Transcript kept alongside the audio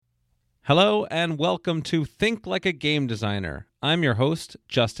Hello and welcome to Think Like a Game Designer. I'm your host,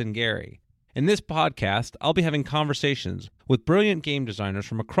 Justin Gary. In this podcast, I'll be having conversations with brilliant game designers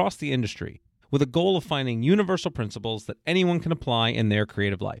from across the industry with a goal of finding universal principles that anyone can apply in their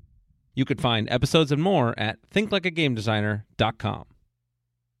creative life. You could find episodes and more at thinklikeagamedesigner.com.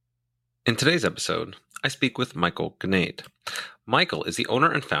 In today's episode, I speak with Michael Gnade. Michael is the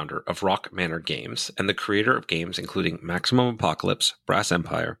owner and founder of Rock Manor Games and the creator of games including Maximum Apocalypse, Brass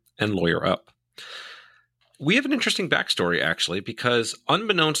Empire, and Lawyer Up. We have an interesting backstory, actually, because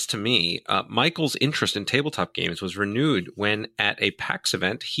unbeknownst to me, Michael's interest in tabletop games was renewed when, at a PAX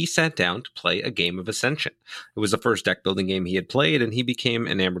event, he sat down to play a game of Ascension. It was the first deck-building game he had played, and he became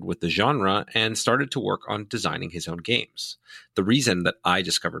enamored with the genre and started to work on designing his own games. The reason that I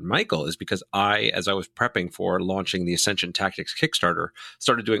discovered Michael is because as I was prepping for launching the Ascension Tactics Kickstarter,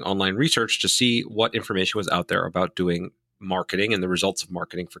 started doing online research to see what information was out there about doing marketing and the results of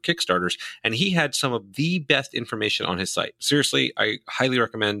marketing for Kickstarters. And he had some of the best information on his site. Seriously, I highly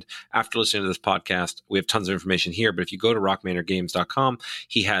recommend after listening to this podcast, we have tons of information here, but if you go to rockmanorgames.com,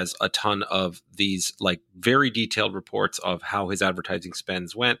 he has a ton of these very detailed reports of how his advertising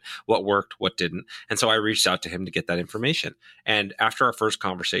spends went, what worked, what didn't. And so I reached out to him to get that information. And after our first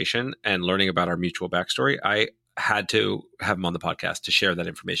conversation and learning about our mutual backstory, I had to have him on the podcast to share that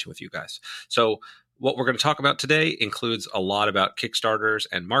information with you guys. So what we're going to talk about today includes a lot about Kickstarters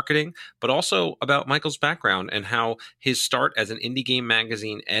and marketing, but also about Michael's background and how his start as an indie game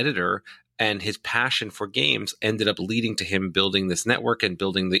magazine editor and his passion for games ended up leading to him building this network and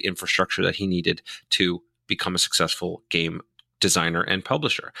building the infrastructure that he needed to become a successful game designer and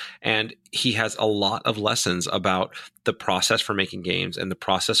publisher. And he has a lot of lessons about the process for making games and the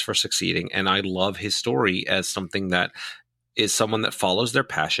process for succeeding. And I love his story as something that is someone that follows their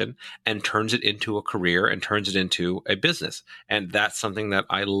passion and turns it into a career and turns it into a business. And that's something that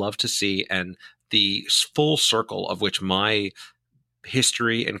I love to see. And the full circle of which my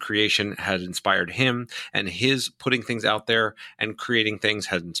history and creation had inspired him, and his putting things out there and creating things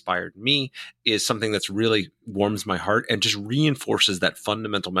has inspired me, is something that's really warms my heart and just reinforces that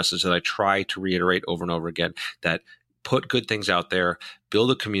fundamental message that I try to reiterate over and over again, that put good things out there, build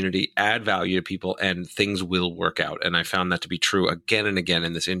a community, add value to people, and things will work out. And I found that to be true again and again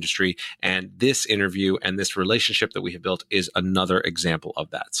in this industry. And this interview and this relationship that we have built is another example of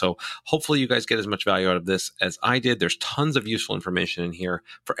that. So hopefully you guys get as much value out of this as I did. There's tons of useful information in here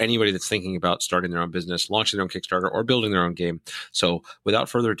for anybody that's thinking about starting their own business, launching their own Kickstarter, or building their own game. So without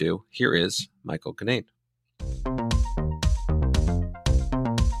further ado, here is Michael Gnade.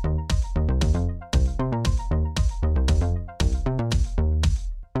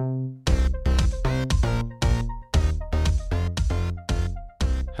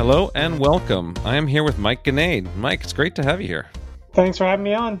 Hello and welcome. I am here with Mike Gnade. Mike, it's great to have you here. Thanks for having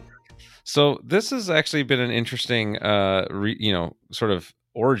me on. So this has actually been an interesting, sort of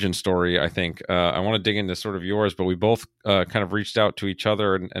origin story, I think. I want to dig into sort of yours, but we both kind of reached out to each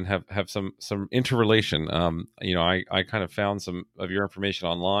other and have some interrelation. I kind of found some of your information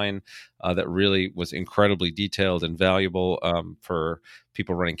online that really was incredibly detailed and valuable for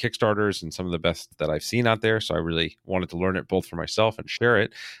people running Kickstarters and some of the best that I've seen out there. So I really wanted to learn it both for myself and share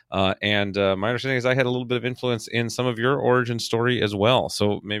it. And my understanding is I had a little bit of influence in some of your origin story as well.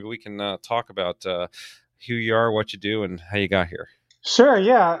 So maybe we can talk about who you are, what you do, and how you got here. Sure,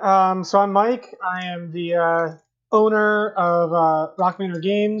 yeah. So I'm Mike. I am the owner of Rock Manor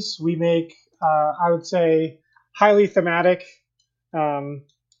Games. We make, I would say, highly thematic,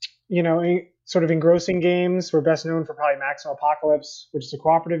 sort of engrossing games. We're best known for probably Maximum Apocalypse, which is a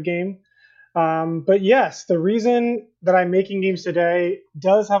cooperative game. But yes, the reason that I'm making games today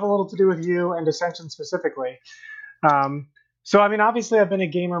does have a little to do with you and Ascension specifically. Obviously I've been a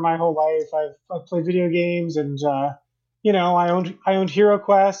gamer my whole life. I've played video games and I owned Hero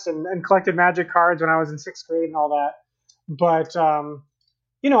Quest and collected Magic cards when I was in 6th grade and all that. But,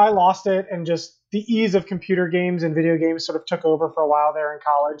 I lost it, and just the ease of computer games and video games sort of took over for a while there in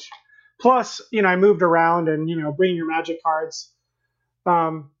college. Plus, I moved around and, bringing your Magic cards.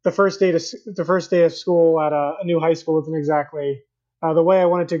 The first day of school at a new high school isn't exactly the way I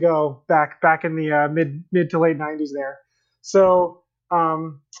wanted to go back in the mid to late 90s there. So,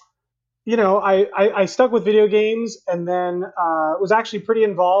 I stuck with video games, and then was actually pretty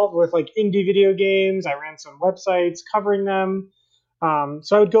involved with indie video games. I ran some websites covering them.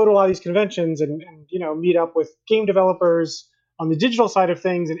 So I would go to a lot of these conventions and meet up with game developers on the digital side of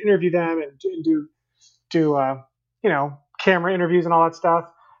things and interview them and do camera interviews and all that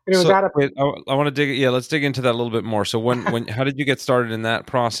stuff. And it was at a wait, I want to dig. Yeah, let's dig into that a little bit more. So how did you get started in that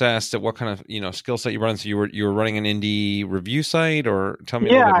process? What kind of skill set you run? So you were running an indie review site, or tell me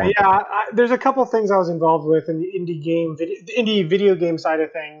a little bit more. There's a couple things I was involved with in the indie video game side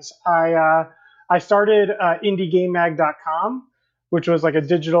of things. I started indiegamemag.com, which was like a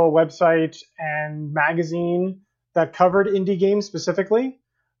digital website and magazine that covered indie games specifically.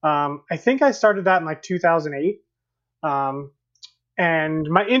 I think I started that in like 2008. And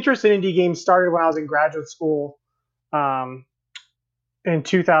my interest in indie games started when I was in graduate school um, in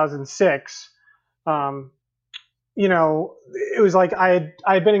 2006. Um, it was like I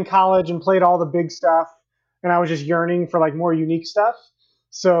had been in college and played all the big stuff, and I was just yearning for like more unique stuff.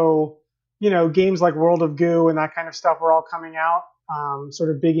 So, games like World of Goo and that kind of stuff were all coming out, sort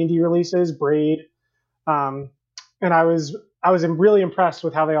of big indie releases, Braid, um, and I was really impressed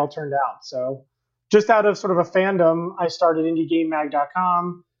with how they all turned out. So, just out of sort of a fandom, I started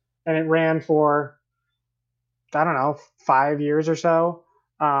indiegamemag.com, and it ran for, I don't know, 5 years or so.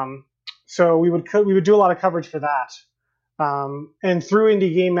 So we would do a lot of coverage for that. And through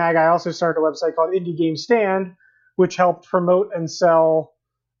Indie Game Mag, I also started a website called Indie Game Stand, which helped promote and sell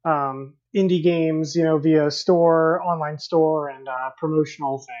indie games, via online store, and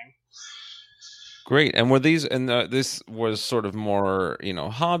promotional thing. Great. And were these this was sort of more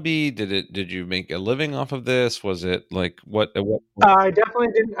hobby? Did you make a living off of this? Was it like what? I definitely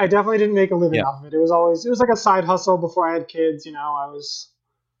didn't make a living Yeah. off of it. It was like a side hustle before I had kids.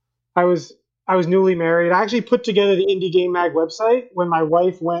 I was I was newly married. I actually put together the Indie Game Mag website when my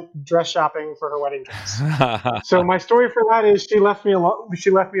wife went dress shopping for her wedding dress. So my story for that is she left me alone.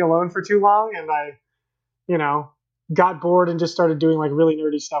 She left me alone for too long, and I, you know, got bored and just started doing like really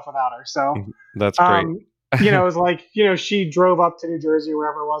nerdy stuff without her. So, That's great. it was like, she drove up to New Jersey or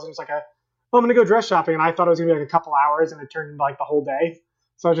wherever it was, and it's like I'm gonna go dress shopping, and I thought it was gonna be like a couple hours, and it turned into like the whole day.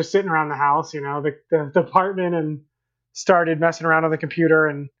 So I was just sitting around the house, the apartment, and started messing around on the computer.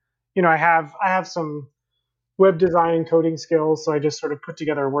 And I have some web design and coding skills, so I just sort of put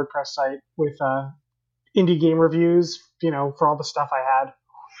together a WordPress site with indie game reviews, for all the stuff I had.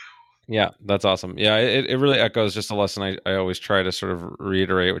 Yeah, that's awesome. Yeah, it really echoes just a lesson I always try to sort of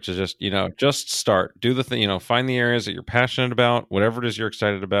reiterate, which is just start, do the thing, find the areas that you're passionate about, whatever it is you're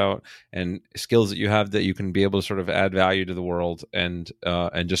excited about, and skills that you have that you can be able to sort of add value to the world, and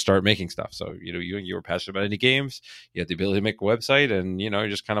just start making stuff. So you were passionate about any games, you had the ability to make a website, and you're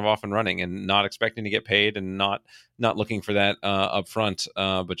just kind of off and running, and not expecting to get paid, and not looking for that up front,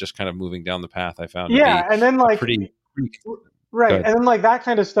 but just kind of moving down the path. I found and then pretty right, and then like that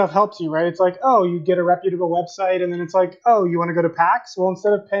kind of stuff helps you, right? It's like, oh, you get a reputable website, and then it's like, oh, you want to go to PAX? Well,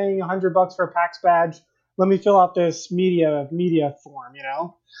 instead of paying $100 for a PAX badge, let me fill out this media form,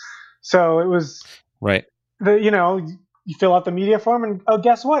 So it was right. You fill out the media form, and oh,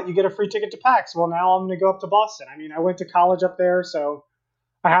 guess what? You get a free ticket to PAX. Well, now I'm going to go up to Boston. I mean, I went to college up there, so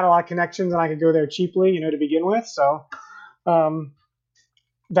I had a lot of connections, and I could go there cheaply, to begin with. So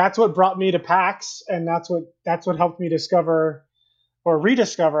that's what brought me to PAX, and that's what helped me discover or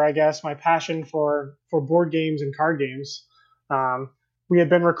rediscover, I guess, my passion for board games and card games. We had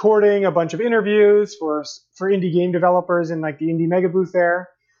been recording a bunch of interviews for indie game developers in like the Indie Mega booth there,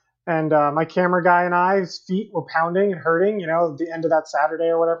 and my camera guy and I's feet were pounding and hurting, at the end of that Saturday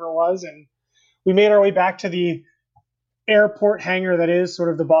or whatever it was, and we made our way back to the airport hangar that is sort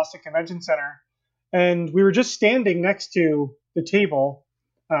of the Boston Convention Center, and we were just standing next to the table.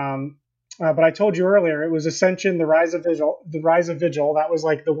 But I told you earlier, it was Ascension, the Rise of Vigil. That was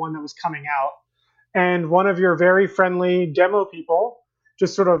like the one that was coming out. And one of your very friendly demo people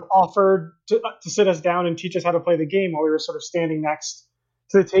just sort of offered to sit us down and teach us how to play the game while we were sort of standing next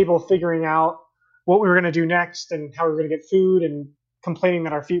to the table, figuring out what we were going to do next and how we were going to get food, and complaining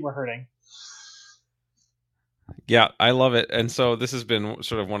that our feet were hurting. Yeah, I love it. And so this has been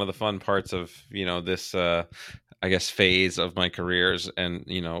sort of one of the fun parts of, this, I guess, phase of my careers. And,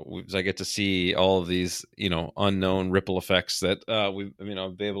 I get to see all of these, unknown ripple effects that we've,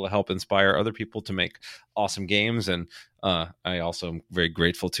 be able to help inspire other people to make awesome games. And I also am very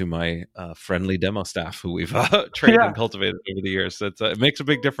grateful to my friendly demo staff who we've trained and cultivated over the years. So it makes a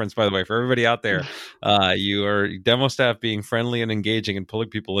big difference, by the way, for everybody out there. Your demo staff being friendly and engaging and pulling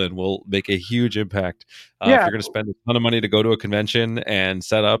people in will make a huge impact. If you're going to spend a ton of money to go to a convention and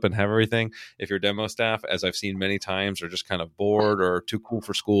set up and have everything, if your demo staff, as I've seen many times, are just kind of bored or too cool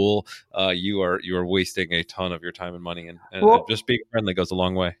for school, you are wasting a ton of your time and money. And just being friendly goes a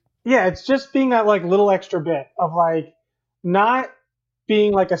long way. Yeah, it's just being that like little extra bit of like not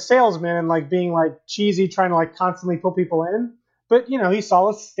being like a salesman and like being like cheesy, trying to like constantly pull people in. But he saw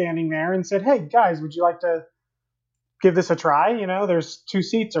us standing there and said, "Hey guys, would you like to give this a try? There's 2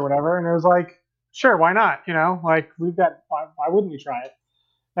 seats or whatever. And it was like, sure, why not? Like why wouldn't we try it?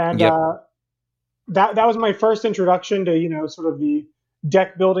 And Yep. That was my first introduction to, sort of the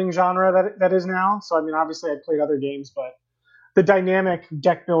deck building genre that is now. So, I mean, obviously I played other games, but the dynamic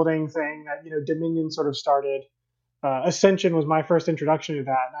deck building thing that, Dominion sort of started, Ascension was my first introduction to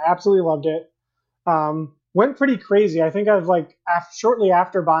that. And I absolutely loved it. Went pretty crazy. I think I was like shortly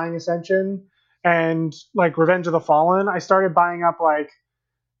after buying Ascension and like Revenge of the Fallen, I started buying up like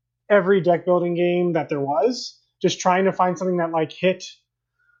every deck building game that there was, just trying to find something that like hit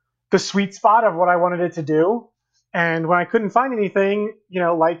the sweet spot of what I wanted it to do. And when I couldn't find anything,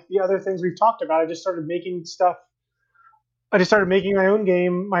 like the other things we've talked about, I just started making stuff. I just started making my own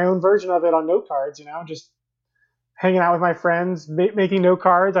game, my own version of it on note cards, just hanging out with my friends, making note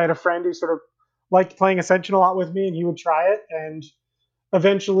cards. I had a friend who sort of liked playing Ascension a lot with me, and he would try it, and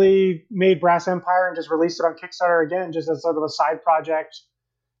eventually made Brass Empire and just released it on Kickstarter again, just as sort of a side project,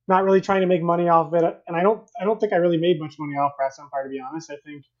 not really trying to make money off of it. And I don't think I really made much money off Brass Empire, to be honest. I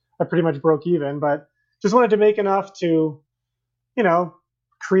think I pretty much broke even, but just wanted to make enough to, you know,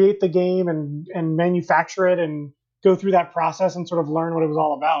 create the game and manufacture it and go through that process and sort of learn what it was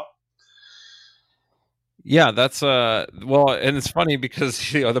all about. Yeah, that's well, and it's funny because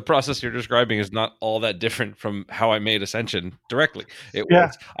the process you're describing is not all that different from how I made Ascension directly. It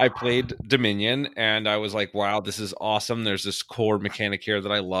was I played Dominion and I was like, wow, this is awesome. There's this core mechanic here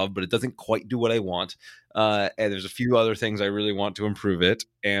that I love, but it doesn't quite do what I want. And there's a few other things I really want to improve it.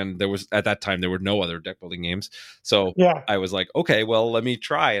 And there was at that time there were no other deck building games, so I was like, okay, well, let me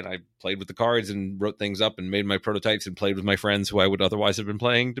try. And I played with the cards and wrote things up and made my prototypes and played with my friends who I would otherwise have been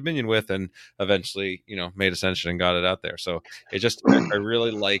playing Dominion with, and eventually, made Ascension and got it out there. So it just, I really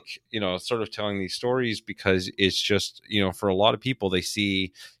like, sort of telling these stories because it's just, for a lot of people, they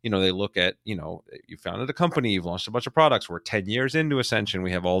see, they look at, you founded a company, you've launched a bunch of products. We're 10 years into Ascension.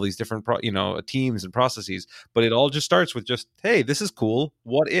 We have all these different, teams and processes, but it all just starts with just, hey, this is cool.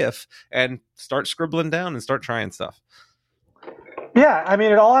 What if? And start scribbling down and start trying stuff. Yeah, I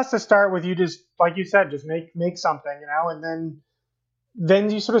mean, it all has to start with you just, like you said, just make something, and then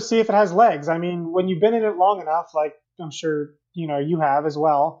you sort of see if it has legs. I mean, when you've been in it long enough, like I'm sure you have as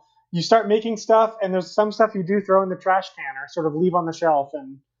well, you start making stuff, and there's some stuff you do throw in the trash can or sort of leave on the shelf,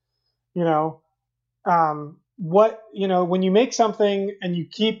 and when you make something and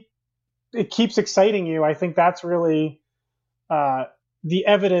it keeps exciting you, I think that's really the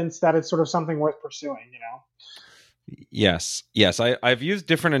evidence that it's sort of something worth pursuing. Yes. I've used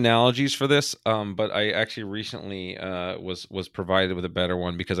different analogies for this, but I actually recently was provided with a better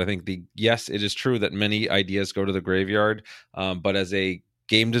one because I think it is true that many ideas go to the graveyard, but as a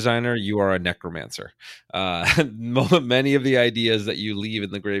game designer, you are a necromancer. Many of the ideas that you leave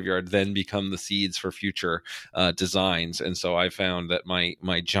in the graveyard then become the seeds for future designs. And so I found that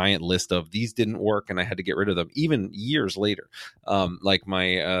my giant list of these didn't work and I had to get rid of them even years later. Like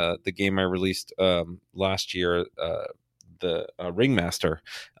the game I released last year, the Ringmaster,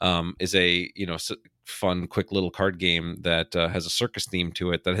 is a fun, quick little card game that has a circus theme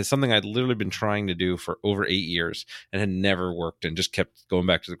to it that has something I'd literally been trying to do for over 8 years and had never worked and just kept going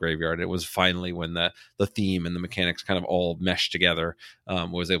back to the graveyard. It was finally when the theme and the mechanics kind of all meshed together,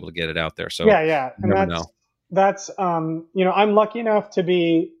 was able to get it out there. So yeah, and that's I'm lucky enough to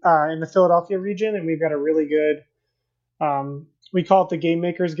be in the Philadelphia region, and we've got a really good we call it the Game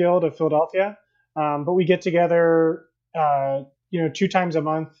Makers Guild of Philadelphia, but we get together 2 times a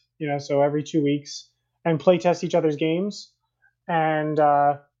month, so every 2 weeks, and play test each other's games. And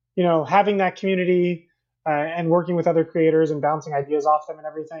having that community and working with other creators and bouncing ideas off them and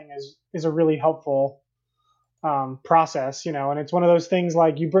everything is a really helpful process. And it's one of those things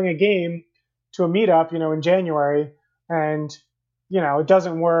like you bring a game to a meetup, in January, and it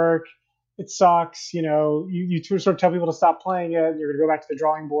doesn't work, it sucks. You sort of tell people to stop playing it, and you're going to go back to the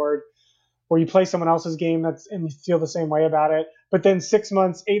drawing board, or you play someone else's game and you feel the same way about it. But then 6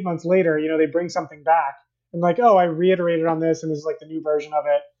 months, 8 months later, they bring something back and like, oh, I reiterated on this, and this is like the new version of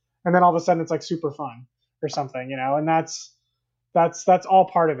it, and then all of a sudden it's like super fun or something, and that's all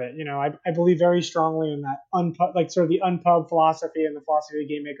part of it. I believe very strongly in that like sort of the unpub philosophy and the philosophy of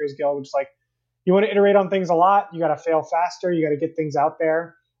the Game Makers Guild, which is like, you want to iterate on things a lot, you got to fail faster, you got to get things out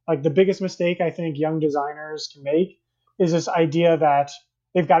there. Like the biggest mistake I think young designers can make is this idea that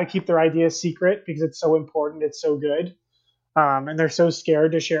they've got to keep their ideas secret because it's so important, it's so good, and they're so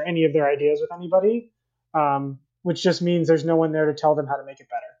scared to share any of their ideas with anybody, which just means there's no one there to tell them how to make it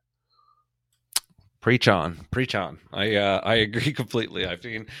better. Preach on, preach on. I agree completely. I've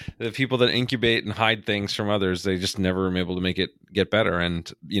seen the people that incubate and hide things from others, they just never are able to make it get better.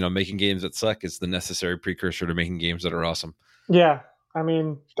 And making games that suck is the necessary precursor to making games that are awesome. Yeah, I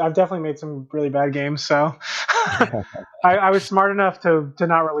mean, I've definitely made some really bad games, so I was smart enough to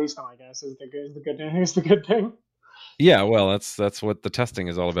not release them. I guess is the good thing. Yeah, well, that's what the testing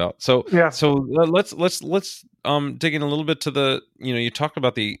is all about. So Yeah. let's dig in a little bit to the you talked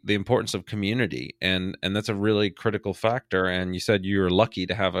about the importance of community, and that's a really critical factor. And you said you were lucky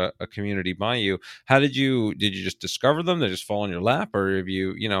to have a community by you. How did you just discover them? They just fall in your lap, or have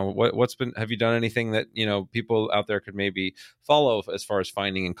have you done anything that people out there could maybe follow as far as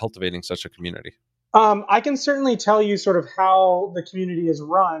finding and cultivating such a community? I can certainly tell you sort of how the community is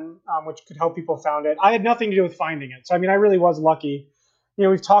run, which could help people found it. I had nothing to do with finding it, so I mean, I really was lucky.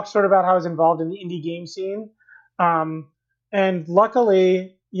 We've talked sort of about how I was involved in the indie game scene, um, and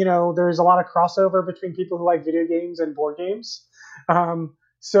luckily, there's a lot of crossover between people who like video games and board games.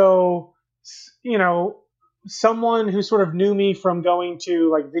 So, you know, someone who sort of knew me from going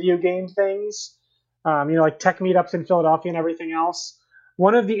to like video game things, like tech meetups in Philadelphia and everything else,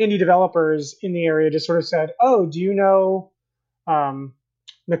 one of the indie developers in the area just sort of said, "Oh, do you know um,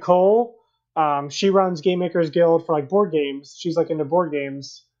 Nicole? She runs Game Makers Guild for like board games. She's like into board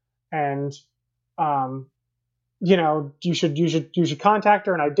games, and um, you should contact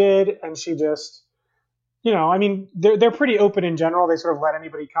her." And I did, and she just, I mean, they're pretty open in general. They sort of let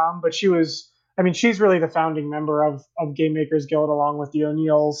anybody come, but I mean, she's really the founding member of Game Makers Guild along with the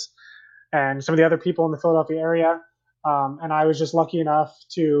O'Neills and some of the other people in the Philadelphia area. And I was just lucky enough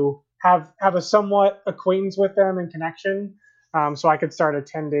to have a somewhat acquaintance with them and connection, so I could start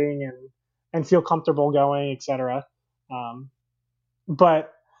attending and feel comfortable going, etc. Um,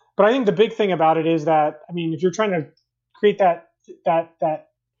 but but I think the big thing about it is that, I mean, if you're trying to create that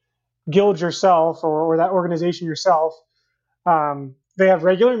guild yourself, or that organization yourself, they have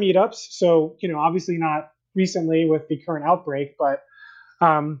regular meetups. So obviously not recently with the current outbreak, but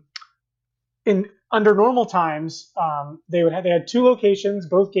um, in under normal times, they had two locations,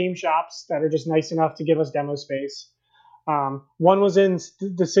 both game shops that are just nice enough to give us demo space. One was in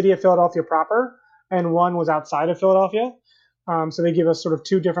the city of Philadelphia proper, and one was outside of Philadelphia. So they give us sort of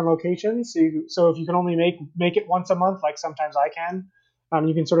two different locations. So if you can only make it once a month, like sometimes I can,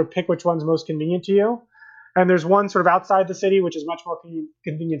 you can sort of pick which one's most convenient to you. And there's one sort of outside the city, which is much more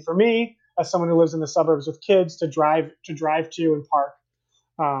convenient for me as someone who lives in the suburbs with kids to drive to and park.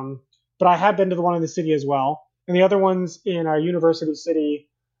 Um, but I have been to the one in the city as well, and the other one's in University City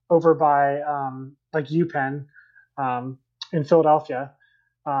over by like UPenn, in Philadelphia.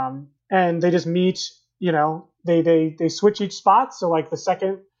 And they just meet. They switch each spot. So like the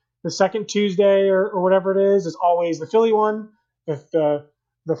second Tuesday or whatever it is always the Philly one.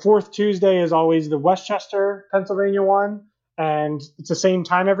 The fourth Tuesday is always the Westchester, Pennsylvania one, and it's the same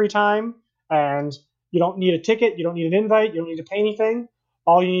time every time. And you don't need a ticket, you don't need an invite, you don't need to pay anything.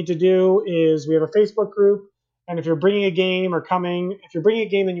 All you need to do is, we have a Facebook group, and if you're bringing a game if you're bringing a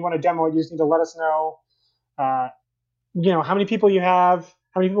game and you want to demo it, you just need to let us know, uh, how many people you have,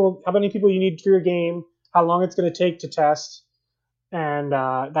 how many people you need for your game, how long it's going to take to test, and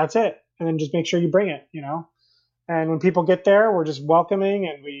that's it. And then just make sure you bring it. And when people get there, we're just welcoming,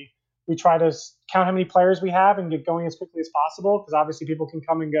 and we try to count how many players we have and get going as quickly as possible, because obviously people can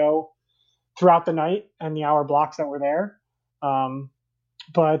come and go throughout the night and the hour blocks that we're there.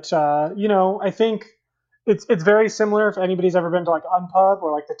 But I think it's very similar. If anybody's ever been to like Unpub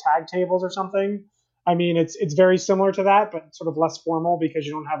or like the tag tables or something, I mean, it's very similar to that, but sort of less formal because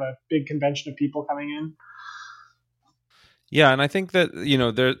you don't have a big convention of people coming in. Yeah, and I think that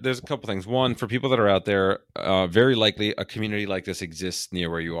there's a couple things. One, for people that are out there, very likely a community like this exists near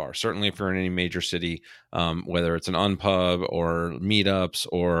where you are. Certainly, if you're in any major city, whether it's an Unpub or meetups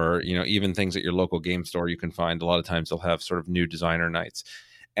or even things at your local game store, you can find a lot of times they'll have sort of new designer nights.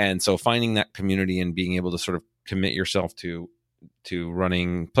 And so, finding that community and being able to sort of commit yourself to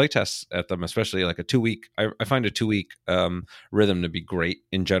running playtests at them, especially like a 2-week. I find a 2-week rhythm to be great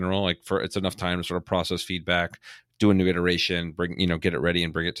in general. Like it's enough time to sort of process feedback, do a new iteration, get it ready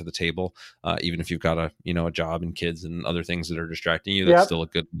and bring it to the table. Even if you've got a job and kids and other things that are distracting you, that's still a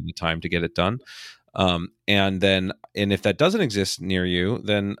good time to get it done. And if that doesn't exist near you,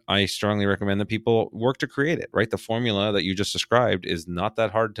 then I strongly recommend that people work to create it, right? The formula that you just described is not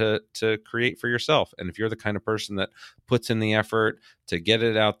that hard to create for yourself. And if you're the kind of person that puts in the effort to get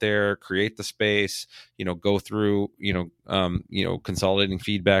it out there, create the space, go through, consolidating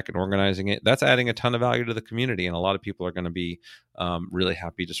feedback and organizing it, that's adding a ton of value to the community. And a lot of people are going to be really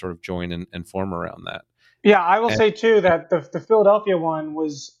happy to sort of join and form around that. Yeah, I will And say too that the Philadelphia one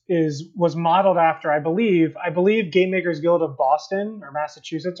was modeled after, I believe Game Makers Guild of Boston or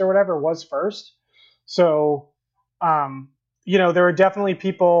Massachusetts or whatever was first. So, um, there are definitely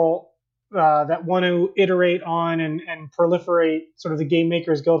people that want to iterate on and proliferate sort of the Game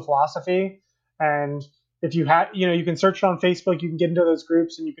Makers Guild philosophy. And if you have, you can search it on Facebook, you can get into those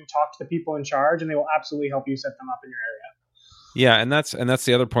groups, and you can talk to the people in charge, and they will absolutely help you set them up in your area. yeah, and that's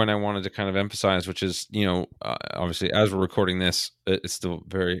the other point I wanted to kind of emphasize, which is, obviously as we're recording this, it's still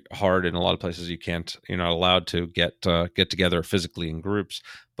very hard in a lot of places. You're not allowed to get together physically in groups,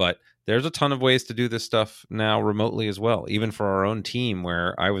 but there's a ton of ways to do this stuff now remotely as well, even for our own team,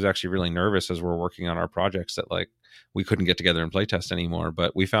 where I was actually really nervous as we're working on our projects that like we couldn't get together and play test anymore,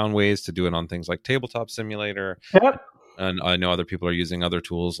 but we found ways to do it on things like Tabletop Simulator. Yep. And I know other people are using other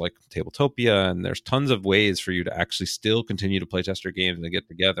tools like Tabletopia, and there's tons of ways for you to actually still continue to playtest your games and get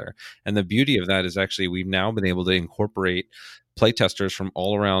together. And the beauty of that is actually we've now been able to incorporate playtesters from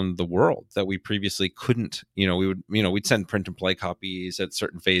all around the world that we previously couldn't. We'd send print and play copies at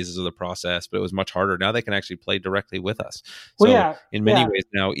certain phases of the process, but it was much harder. Now they can actually play directly with us. Well, So yeah, in many yeah. ways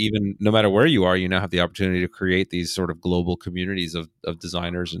now, even no matter where you are, you now have the opportunity to create these sort of global communities of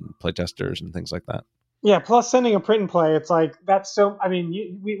designers and playtesters and things like that. Yeah, plus sending a print and play, it's like that's so. I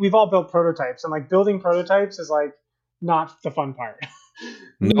mean, we've all built prototypes, and like building prototypes is like not the fun part.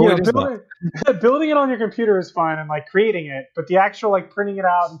 No, it is not. Building building it on your computer is fun, and like creating it, but the actual like printing it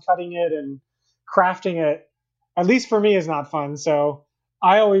out and cutting it and crafting it, at least for me, is not fun. So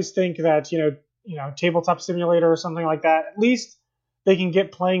I always think that tabletop simulator or something like that. At least they can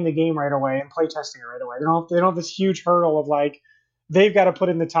get playing the game right away and play testing it right away. They don't have this huge hurdle of like they've got to put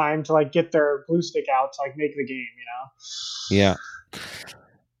in the time to like get their glue stick out to like make the game. Yeah.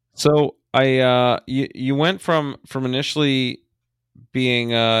 So you went from initially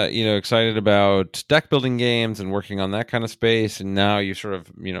being excited about deck building games and working on that kind of space, and now you're sort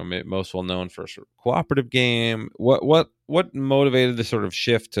of most well known for a sort of cooperative game. What motivated the sort of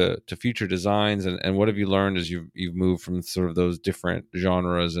shift to future designs, and what have you learned as you've moved from sort of those different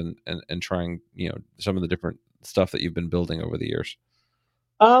genres and trying some of the different stuff that you've been building over the years?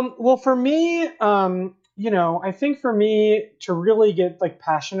 Well, for me, I think for me to really get like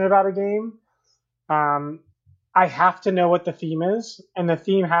passionate about a game, um, I have to know what the theme is, and the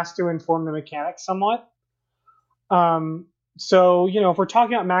theme has to inform the mechanics somewhat. Um, so, if we're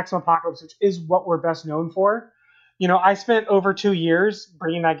talking about Maximum Apocalypse, which is what we're best known for, I spent over 2 years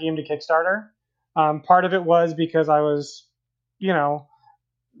bringing that game to Kickstarter. Part of it was because you know,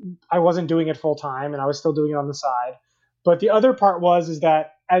 I wasn't doing it full time and I was still doing it on the side. But the other part is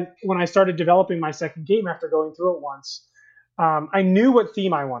that when I started developing my second game after going through it once, I knew what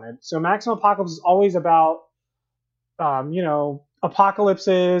theme I wanted. So Maximum Apocalypse is always about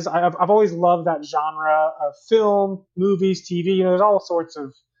apocalypses. I've always loved that genre of film, movies, TV. There's all sorts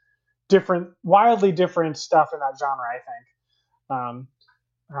of wildly different stuff in that genre, I think,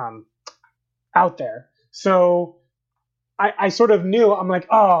 out there. So I sort of knew, I'm like,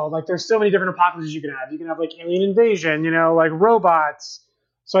 oh, like there's so many different apocalypses you can have. You can have like alien invasion, like robots.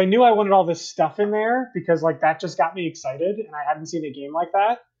 So I knew I wanted all this stuff in there because like that just got me excited, and I hadn't seen a game like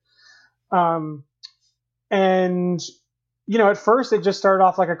that. And at first it just started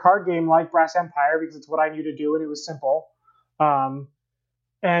off like a card game like Brass Empire because it's what I knew to do and it was simple. And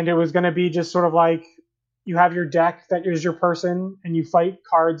it was going to be just sort of like you have your deck that is your person and you fight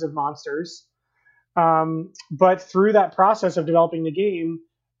cards of monsters. But through that process of developing the game,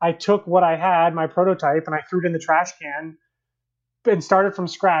 I took what I had, my prototype, and I threw it in the trash can and started from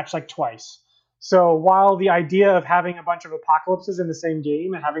scratch like twice. So while the idea of having a bunch of apocalypses in the same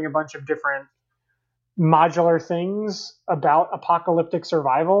game and having a bunch of different modular things about apocalyptic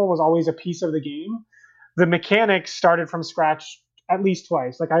survival was always a piece of the game, the mechanics started from scratch at least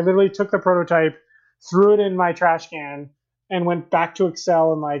twice. Like I literally took the prototype, threw it in my trash can, and went back to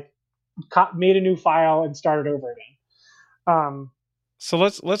Excel and like made a new file and started over again. So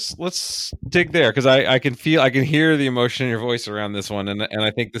let's dig there, because I can hear the emotion in your voice around this one, and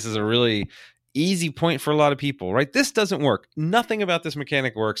I think this is a really easy point for a lot of people, right? This doesn't work. Nothing about this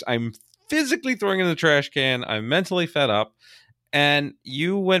mechanic works. I'm physically throwing it in the trash can. I'm mentally fed up. And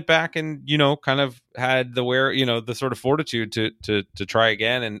you went back and kind of had the sort of fortitude to try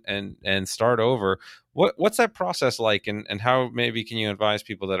again and start over. What's that process like, and how maybe can you advise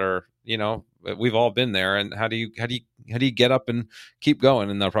people that are we've all been there, and how do you get up and keep going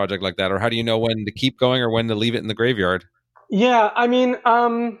in a project like that, or how do you know when to keep going or when to leave it in the graveyard? Yeah, I mean,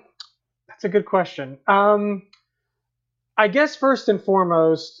 that's a good question. I guess first and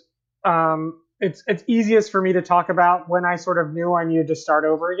foremost, it's easiest for me to talk about when I sort of knew I needed to start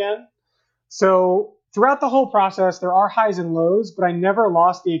over again. So throughout the whole process, there are highs and lows, but I never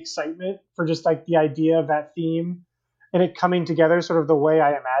lost the excitement for just like the idea of that theme and it coming together sort of the way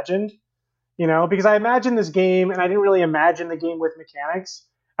I imagined, because I imagined this game and I didn't really imagine the game with mechanics.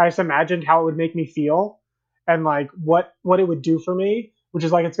 I just imagined how it would make me feel and like what it would do for me, which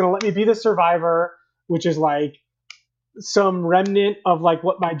is like it's going to let me be the survivor, which is like some remnant of like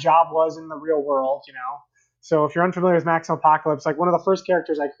what my job was in the real world. So if you're unfamiliar with Maximum Apocalypse, like one of the first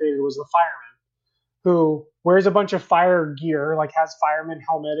characters I created was the fireman who wears a bunch of fire gear, like has fireman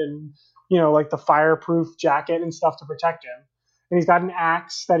helmet and like the fireproof jacket and stuff to protect him. And he's got an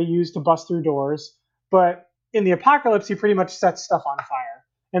axe that he used to bust through doors. But in the apocalypse, he pretty much sets stuff on fire,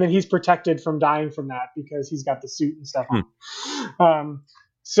 and then he's protected from dying from that because he's got the suit and stuff on.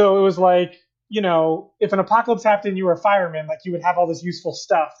 So it was like, if an apocalypse happened and you were a fireman, like you would have all this useful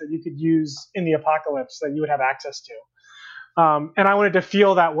stuff that you could use in the apocalypse that you would have access to. And I wanted to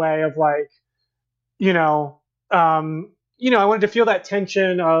feel that way of like, I wanted to feel that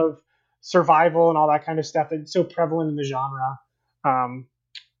tension of survival and all that kind of stuff that's so prevalent in the genre.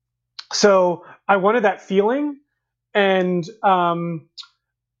 So I wanted that feeling, and I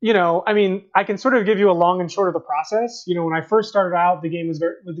can sort of give you a long and short of the process. When I first started out, the game was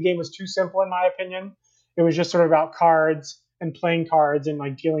too simple in my opinion. It was just sort of about cards and playing cards and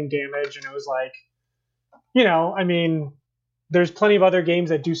like dealing damage, and it was like, there's plenty of other games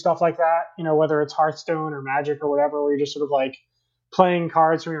that do stuff like that, whether it's Hearthstone or Magic or whatever, where you're just sort of like playing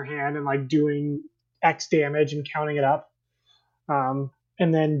cards from your hand and like doing X damage and counting it up, and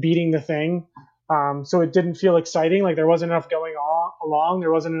then beating the thing. So it didn't feel exciting. Like there wasn't enough going along.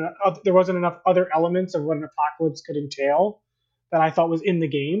 There wasn't enough other elements of what an apocalypse could entail that I thought was in the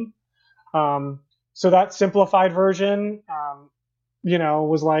game. So that simplified version,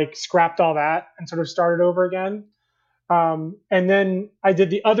 was like scrapped all that and sort of started over again. And then I did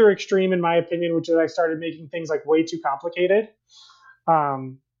the other extreme, in my opinion, which is I started making things like way too complicated.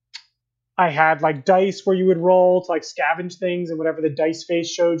 I had like dice where you would roll to like scavenge things, and whatever the dice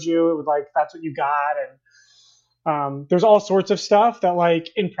face showed you, it would like, that's what you got. And there's all sorts of stuff that like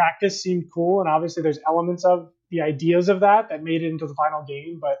in practice seemed cool. And obviously there's elements of the ideas of that made it into the final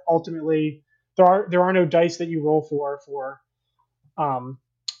game. But ultimately there are no dice that you roll for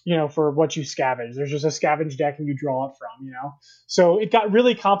what you scavenge. There's just a scavenge deck and you draw it from. So it got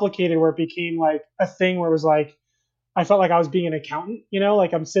really complicated where it became like a thing where it was like, I felt like I was being an accountant,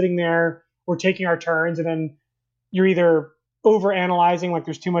 like I'm sitting there, we're taking our turns, and then you're either over analyzing, like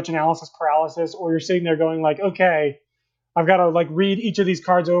there's too much analysis paralysis, or you're sitting there going like, okay, I've got to like read each of these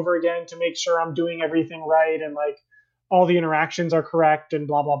cards over again to make sure I'm doing everything right and like all the interactions are correct and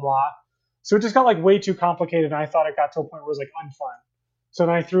blah, blah, blah. So it just got like way too complicated, and I thought it got to a point where it was like unfun. So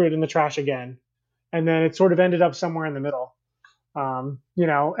then I threw it in the trash again, and then it sort of ended up somewhere in the middle. And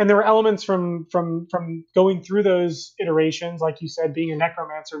there were elements from going through those iterations, like you said, being a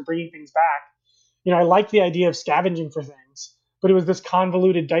necromancer and bringing things back. I liked the idea of scavenging for things, but it was this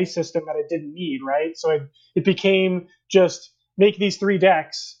convoluted dice system that it didn't need, right? So it became just make these 3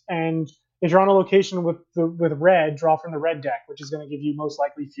 decks, and if you're on a location with red, draw from the red deck, which is going to give you most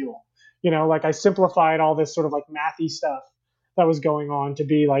likely fuel. Like I simplified all this sort of like mathy stuff that was going on to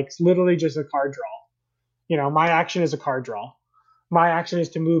be like literally just a card draw. My action is a card draw. My action is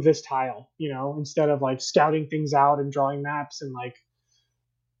to move this tile, instead of like scouting things out and drawing maps and like,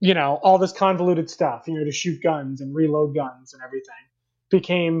 all this convoluted stuff, to shoot guns and reload guns and everything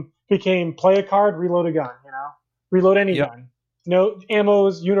became play a card, reload a gun, reload any gun. No, ammo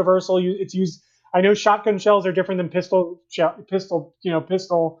is universal. It's used. I know shotgun shells are different than pistol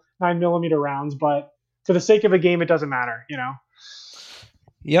 9mm rounds, but for the sake of a game, it doesn't matter,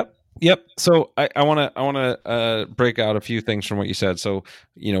 Yep. So I want to break out a few things from what you said. So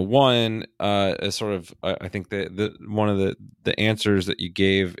one is sort of I think the one of the answers that you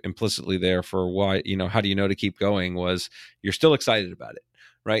gave implicitly there for why how do you know to keep going was you're still excited about it,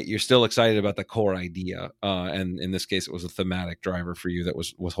 right? You're still excited about the core idea, and in this case, it was a thematic driver for you that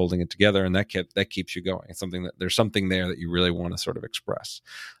was holding it together, and that keeps you going. It's something that there's something there that you really want to sort of express.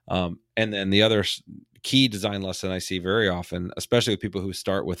 And then the other key design lesson I see very often, especially with people who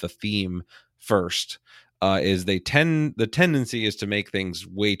start with a theme first, is the tendency is to make things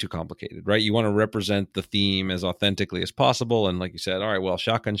way too complicated, right? You want to represent the theme as authentically as possible. And like you said, all right, well,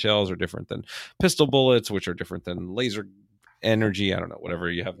 shotgun shells are different than pistol bullets, which are different than laser energy. I don't know,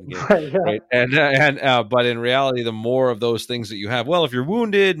 whatever you have in the game. Right? And but in reality, the more of those things that you have, well, if you're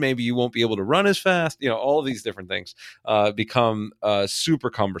wounded, maybe you won't be able to run as fast. All of these different things become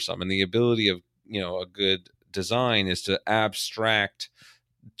super cumbersome. And the ability of a good design is to abstract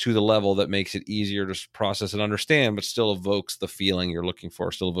to the level that makes it easier to process and understand, but still evokes the feeling you're looking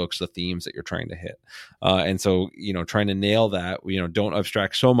for, still evokes the themes that you're trying to hit. And so, trying to nail that, don't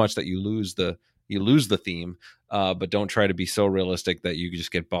abstract so much that you lose the theme, but don't try to be so realistic that you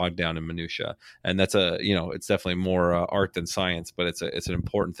just get bogged down in minutia. And that's it's definitely more art than science, but it's an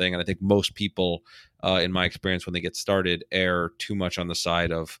important thing. And I think most people, in my experience, when they get started, err too much on the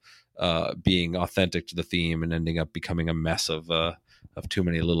side of being authentic to the theme and ending up becoming a mess of too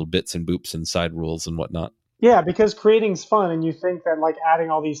many little bits and boops and side rules and whatnot. Yeah, because creating's fun, and you think that like adding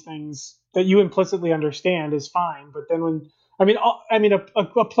all these things that you implicitly understand is fine, but then a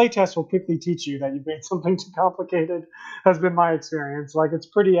playtest will quickly teach you that you've made something too complicated. Has been my experience. Like it's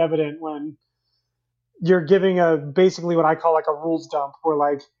pretty evident when you're giving basically what I call like a rules dump, where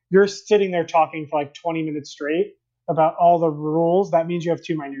like you're sitting there talking for like 20 minutes straight about all the rules. That means you have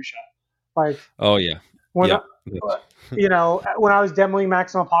too minutia. Like, oh yeah, when yep. when I was demoing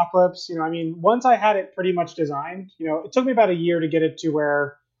Maximum Apocalypse, once I had it pretty much designed, it took me about a year to get it to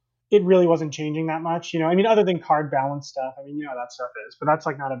where it really wasn't changing that much. Other than card balance stuff, that stuff is, but that's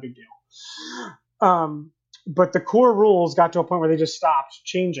like not a big deal. But the core rules got to a point where they just stopped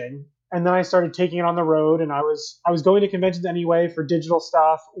changing, and then I started taking it on the road, and I was going to conventions anyway for digital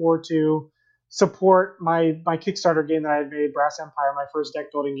stuff or to support my Kickstarter game that I had made, Brass Empire, my first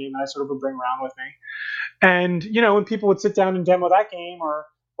deck building game that I sort of would bring around with me. And when people would sit down and demo that game or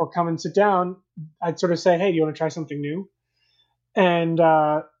come and sit down, I'd sort of say, "Hey, do you want to try something new?" And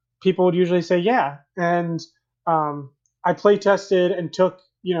people would usually say, "Yeah." And I play tested and took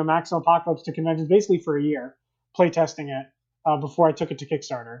Maximum Apocalypse to conventions basically for a year, play testing it before I took it to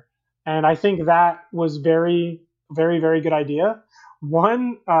Kickstarter. And I think that was very, very, very good idea.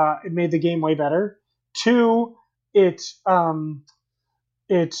 One, it made the game way better. Two, it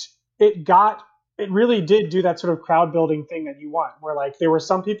really did do that sort of crowd building thing that you want, where like there were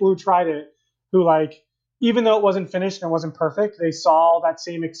some people who tried it who like, even though it wasn't finished and it wasn't perfect, they saw that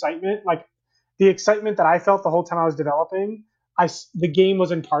same excitement, like the excitement that I felt the whole time I was developing. The game was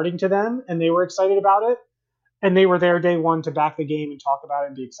imparting to them, and they were excited about it, and they were there day one to back the game and talk about it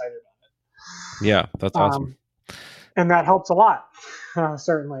and be excited about it. Yeah, that's awesome. And that helps a lot,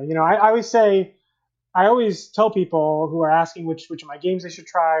 certainly. I always tell people who are asking which of my games they should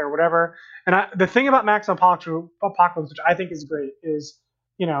try or whatever. And the thing about Maximum Apocalypse, which I think is great, is,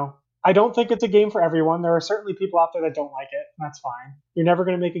 I don't think it's a game for everyone. There are certainly people out there that don't like it, and that's fine. You're never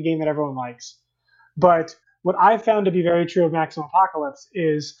going to make a game that everyone likes. But what I've found to be very true of Maximum Apocalypse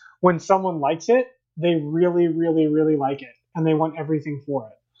is when someone likes it, they really, really, really like it, and they want everything for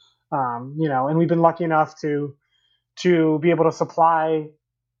it. And we've been lucky enough to be able to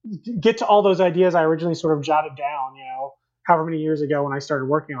get to all those ideas I originally sort of jotted down, however many years ago when I started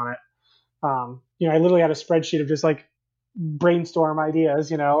working on it. I literally had a spreadsheet of just like brainstorm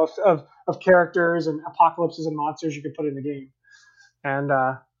ideas, of characters and apocalypses and monsters you could put in the game. And,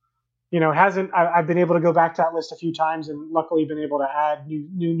 I've been able to go back to that list a few times and luckily been able to add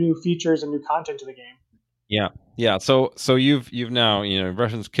new features and new content to the game. Yeah. So you've now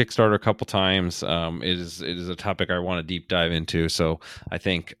referenced Kickstarter a couple times. It is a topic I want to deep dive into. So I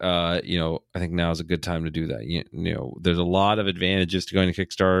think I think now is a good time to do that. There's a lot of advantages to going to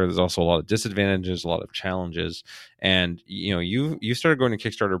Kickstarter. There's also a lot of disadvantages, a lot of challenges. And you started going to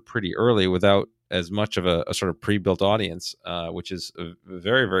Kickstarter pretty early without as much of a sort of pre-built audience, which is a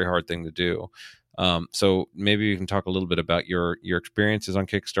very, very hard thing to do. So maybe you can talk a little bit about your experiences on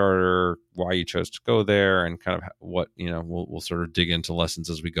Kickstarter, why you chose to go there, and kind of what we'll sort of dig into lessons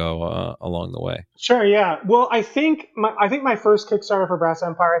as we go along the way. Sure. Yeah. Well, I think my first Kickstarter for Brass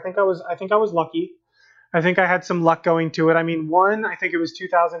Empire, I think I was lucky. I think I had some luck going to it. I think it was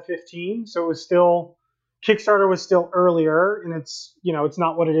 2015, so it was still Kickstarter was still earlier, and it's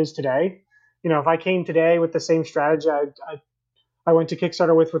not what it is today. If I came today with the same strategy I went to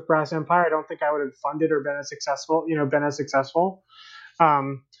Kickstarter with Brass Empire, I don't think I would have funded or been as successful.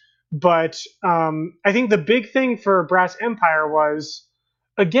 But I think the big thing for Brass Empire was,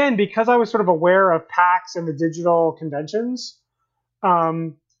 again, because I was sort of aware of PAX and the digital conventions.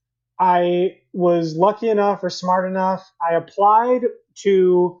 I was lucky enough or smart enough. I applied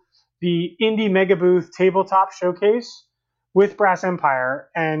to the Indie Mega Booth Tabletop Showcase with Brass Empire,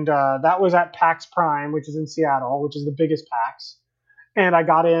 and that was at PAX Prime, which is in Seattle, which is the biggest PAX. And I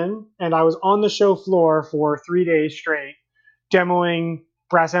got in, and I was on the show floor for 3 days straight, demoing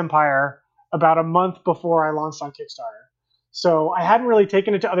Brass Empire about a month before I launched on Kickstarter. So I hadn't really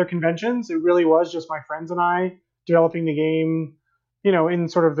taken it to other conventions. It really was just my friends and I developing the game, in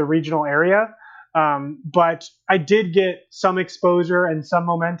sort of the regional area. But I did get some exposure and some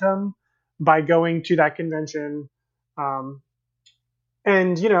momentum by going to that convention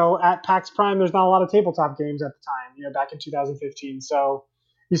And at PAX Prime, there's not a lot of tabletop games at the time. Back in 2015, so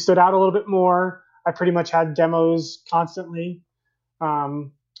you stood out a little bit more. I pretty much had demos constantly,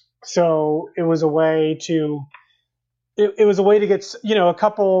 so it was a way to it was a way to get a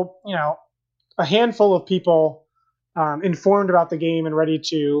couple a handful of people informed about the game and ready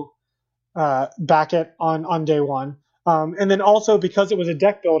to back it on day one. And then also because it was a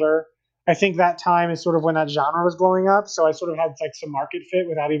deck builder, I think that time is sort of when that genre was blowing up. So I sort of had like some market fit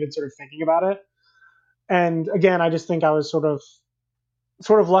without even sort of thinking about it. And again, I just think I was sort of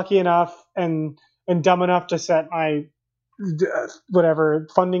lucky enough and dumb enough to set my whatever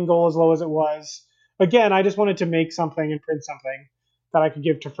funding goal as low as it was. Again, I just wanted to make something and print something that I could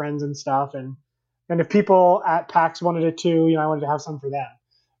give to friends and stuff. And if people at PAX wanted it too, I wanted to have some for them.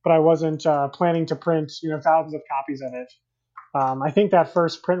 But I wasn't planning to print thousands of copies of it. I think that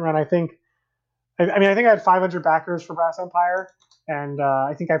first print run, I think I had 500 backers for Brass Empire, and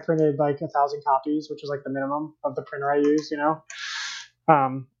I think I printed like 1,000 copies, which is like the minimum of the printer I use.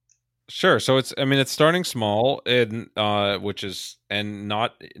 Um, Sure. So it's starting small and which is and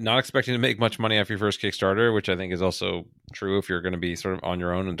not expecting to make much money off your first Kickstarter, which I think is also true if you're going to be sort of on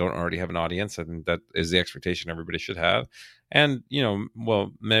your own and don't already have an audience. I think that is the expectation everybody should have. And,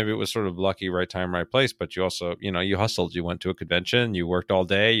 well, maybe it was sort of lucky, right time, right place, but you also, you hustled, you went to a convention, you worked all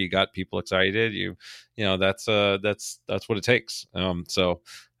day, you got people excited, that's what it takes. So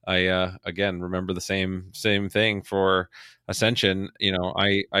I again remember the same thing for Ascension.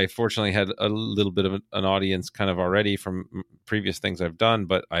 I fortunately had a little bit of an audience kind of already from previous things I've done,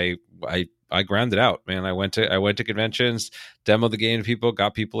 but I ground it out, man. I went to conventions, demoed the game to people,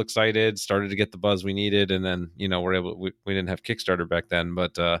 got people excited, started to get the buzz we needed, and then we didn't have Kickstarter back then,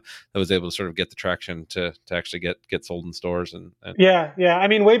 but I was able to sort of get the traction to actually get sold in stores and Yeah. I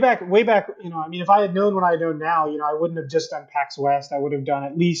mean, way back, if I had known what I know now, I wouldn't have just done PAX West. I would have done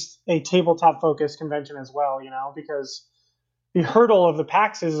at least a tabletop focused convention as well, because the hurdle of the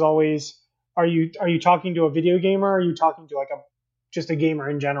PAX is always, are you talking to a video gamer? Or are you talking to like just a gamer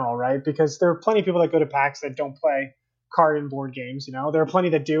in general, right? Because there are plenty of people that go to PAX that don't play card and board games. There are plenty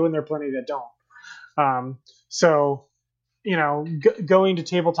that do, and there are plenty that don't. So going to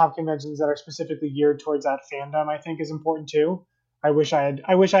tabletop conventions that are specifically geared towards that fandom, I think, is important too. I wish I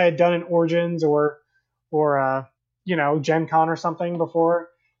had done an Origins or Gen Con or something before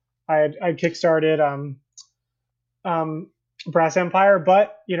I kickstarted Brass Empire.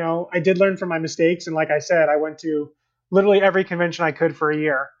 But I did learn from my mistakes, and like I said, I went to literally every convention I could for a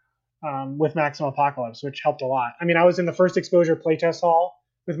year with Maximum Apocalypse, which helped a lot. I mean, I was in the first exposure playtest hall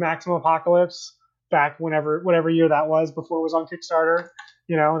with Maximum Apocalypse back whatever year that was, before it was on Kickstarter.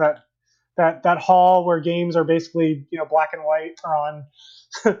 That hall where games are basically black and white are on.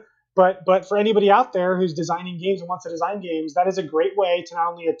 But for anybody out there who's designing games and wants to design games, that is a great way to not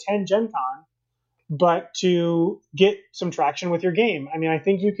only attend Gen Con, but to get some traction with your game. I mean, I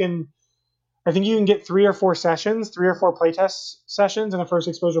think you can get 3 or 4 playtest sessions in the first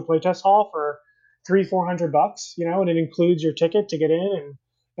exposure playtest hall for $300-400, and it includes your ticket to get in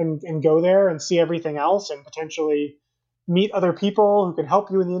and go there and see everything else and potentially meet other people who can help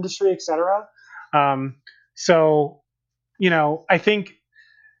you in the industry, etc. So,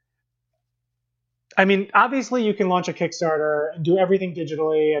 I mean, obviously you can launch a Kickstarter and do everything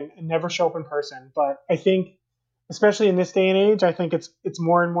digitally and never show up in person. But I think, especially in this day and age, I think it's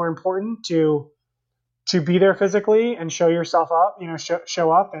more and more important to be there physically and show yourself up,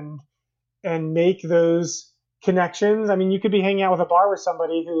 show up and make those connections. I mean, you could be hanging out with a bar with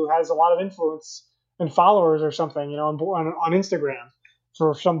somebody who has a lot of influence and followers or something, on Instagram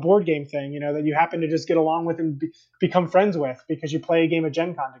for some board game thing, that you happen to just get along with and become friends with because you play a game of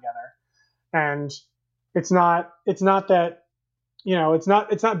Gen Con together. And it's not that, it's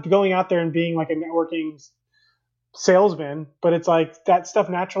not going out there and being like a networking salesman, but it's like that stuff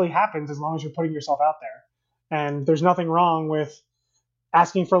naturally happens as long as you're putting yourself out there. And there's nothing wrong with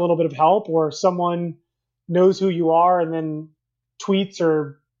asking for a little bit of help, or someone knows who you are and then tweets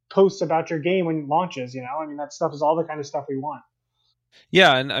or posts about your game when it launches. I mean, that stuff is all the kind of stuff we want.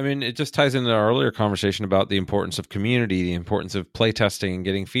 Yeah, and I mean, it just ties into our earlier conversation about the importance of community, the importance of playtesting and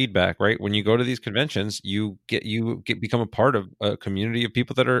getting feedback. Right, when you go to these conventions, you become a part of a community of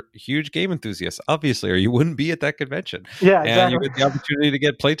people that are huge game enthusiasts, obviously, or you wouldn't be at that convention. Yeah, and exactly. you get the opportunity to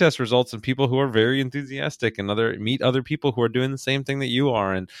get playtest results and people who are very enthusiastic, and meet other people who are doing the same thing that you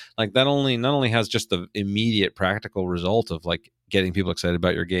are, and like that not only has just the immediate practical result of like getting people excited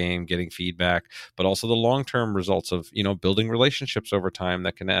about your game, getting feedback, but also the long-term results of, building relationships over time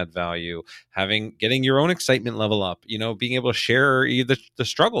that can add value, getting your own excitement level up, being able to share the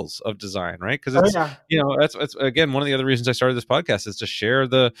struggles of design, right? Because Oh it's, yeah. that's again, one of the other reasons I started this podcast is to share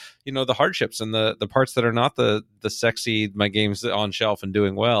the hardships and the parts that are not the sexy, my game's on shelf and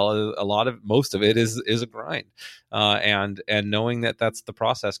doing well. Most of it is a grind. And knowing that that's the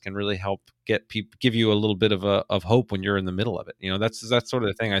process can really help give you a little bit of hope when you're in the middle of it. That's sort of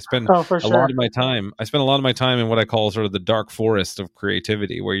the thing. Oh, for sure. I spend a lot of my time in what I call sort of the dark forest of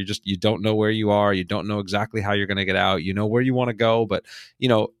creativity, where you don't know where you are, you don't know exactly how you're going to get out, where you want to go, but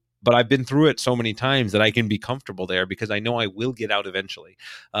I've been through it so many times that I can be comfortable there because I know I will get out eventually.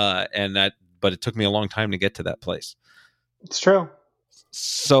 But it took me a long time to get to that place. It's true.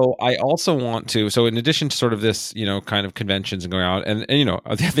 So I also want to, so in addition to sort of this, kind of conventions and going out and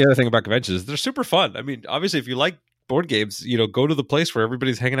the other thing about conventions is they're super fun. I mean, obviously if you like board games, go to the place where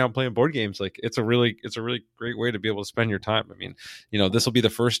everybody's hanging out playing board games. Like it's a really great way to be able to spend your time. I mean, this will be the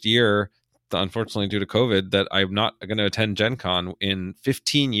first year, unfortunately due to COVID, that I'm not going to attend Gen Con in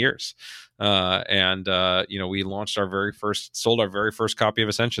 15 years. We sold our very first copy of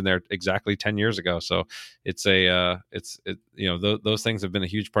Ascension there exactly 10 years ago. So those things have been a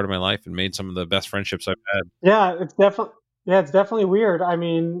huge part of my life and made some of the best friendships I've had. It's definitely weird. I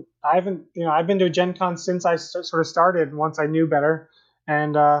mean, I've been to Gen Con since I sort of started once I knew better.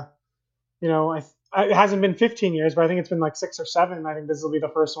 And, it hasn't been 15 years, but I think it's been like 6 or 7. I think this will be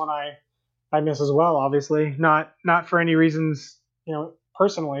the first one I miss as well, obviously. Not for any reasons,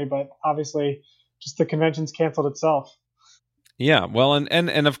 personally, but obviously just the convention's canceled itself. Yeah, well,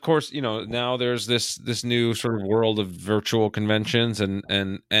 and of course, now there's this new sort of world of virtual conventions, and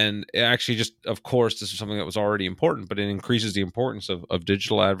actually, just of course, this is something that was already important, but it increases the importance of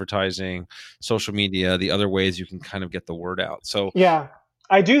digital advertising, social media, the other ways you can kind of get the word out. So Yeah.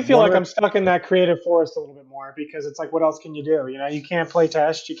 I do feel one like of I'm stuck in that creative forest a little bit more because it's like, what else can you do? You can't play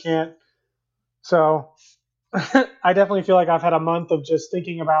test, you can't. So I definitely feel like I've had a month of just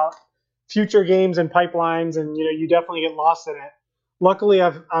thinking about future games and pipelines, and you definitely get lost in it. Luckily,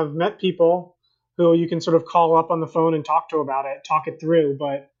 I've met people who you can sort of call up on the phone and talk to about it, talk it through,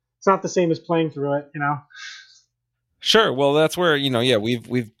 but it's not the same as playing through it. Sure. Well, that's where, yeah,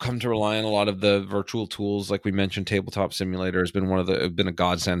 we've come to rely on a lot of the virtual tools. Like we mentioned, Tabletop Simulator has been a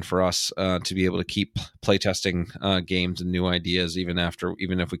godsend for us to be able to keep playtesting games and new ideas, even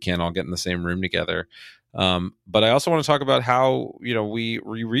if we can't all get in the same room together. But I also want to talk about how, we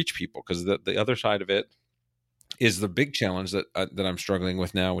reach people, because the other side of it is the big challenge that I'm struggling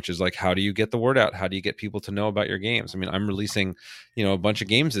with now, which is like, how do you get the word out? How do you get people to know about your games? I mean, I'm releasing, a bunch of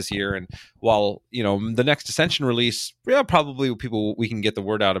games this year, and while the next Ascension release, yeah, probably we can get the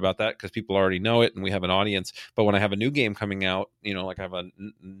word out about that because people already know it and we have an audience. But when I have a new game coming out, like I have a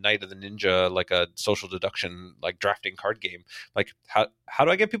Night of the Ninja, like a social deduction, like drafting card game, like how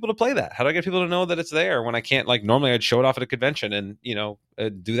do I get people to play that? How do I get people to know that it's there when I can't, like, normally I'd show it off at a convention and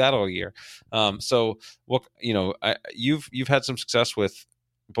do that all year. So what you've had some success with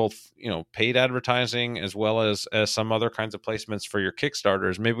both paid advertising as well as some other kinds of placements for your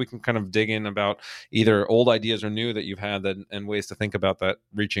Kickstarters. Maybe we can kind of dig in about either old ideas or new that you've had and ways to think about that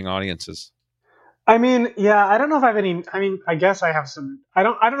reaching audiences. I mean, yeah, I don't know if I have any. I mean, I guess I have some. I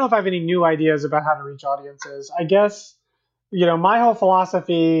don't know if I have any new ideas about how to reach audiences. I guess my whole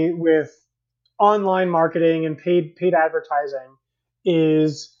philosophy with online marketing and paid advertising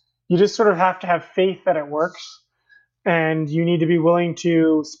is you just sort of have to have faith that it works, and you need to be willing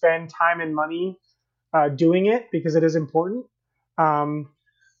to spend time and money doing it because it is important. Um,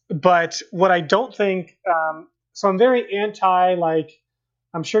 but what I don't think, so I'm very anti, like,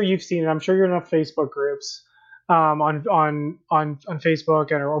 I'm sure you've seen it. I'm sure you're in enough Facebook groups on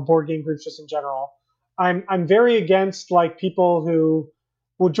Facebook or board game groups just in general. I'm very against like people who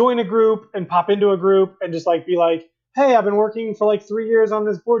will join a group and pop into a group and just like be like, hey, I've been working for like 3 years on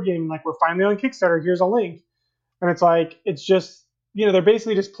this board game. Like we're finally on Kickstarter. Here's a link, and it's like it's just they're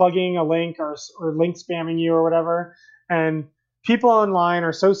basically just plugging a link or link spamming you or whatever. And people online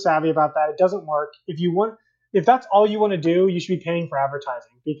are so savvy about that, it doesn't work. If that's all you want to do, you should be paying for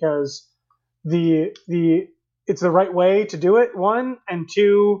advertising because the it's the right way to do it, one. And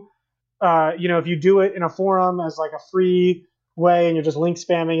two, if you do it in a forum as like a free way and you're just link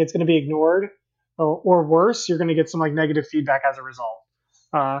spamming, it's going to be ignored, or worse, you're going to get some like negative feedback as a result.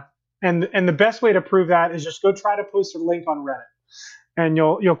 Uh, and the best way to prove that is just go try to post a link on Reddit, and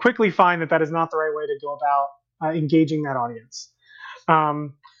you'll quickly find that is not the right way to go about engaging that audience.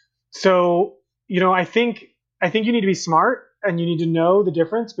 Um, so I think you need to be smart and you need to know the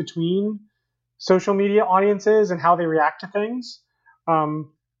difference between social media audiences and how they react to things.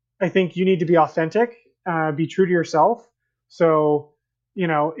 I think you need to be authentic, be true to yourself. So,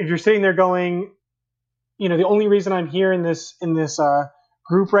 if you're sitting there going, the only reason I'm here in this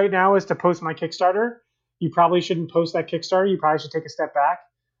group right now is to post my Kickstarter. You probably shouldn't post that Kickstarter. You probably should take a step back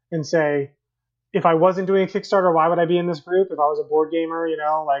and say, if I wasn't doing a Kickstarter, why would I be in this group? If I was a board gamer,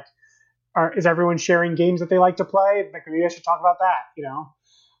 like, is everyone sharing games that they like to play? Like, maybe I should talk about that.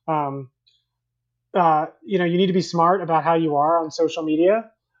 You need to be smart about how you are on social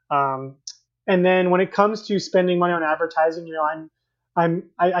media. And then when it comes to spending money on advertising,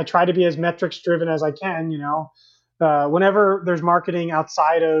 I try to be as metrics driven as I can. Whenever there's marketing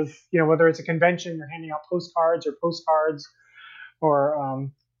outside of, whether it's a convention, you're handing out postcards, or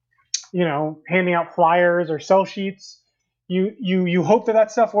handing out flyers or sell sheets. You hope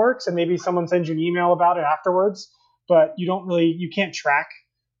that stuff works, and maybe someone sends you an email about it afterwards, but you can't track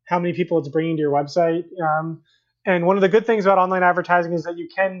how many people it's bringing to your website. And one of the good things about online advertising is that you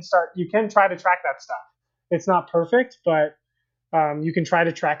can try to track that stuff. It's not perfect, but you can try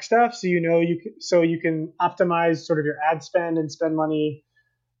to track stuff, so you can optimize sort of your ad spend and spend money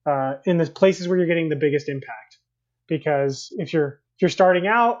in the places where you're getting the biggest impact. Because if you're starting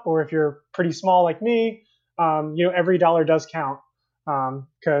out, or if you're pretty small like me, every dollar does count,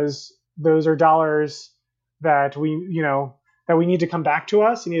 because those are dollars that we need to come back to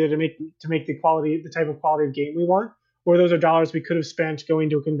us, and either to make the type of quality of game we want, or those are dollars we could have spent going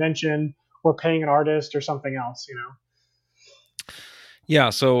to a convention or paying an artist or something else.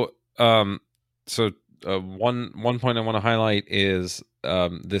 Yeah. So, one point I want to highlight is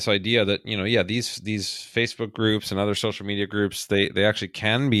this idea that these Facebook groups and other social media groups, they actually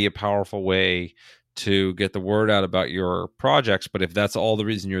can be a powerful way to get the word out about your projects. But if that's all the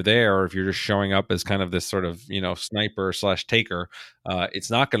reason you're there, or if you're just showing up as kind of this sort of sniper / taker, it's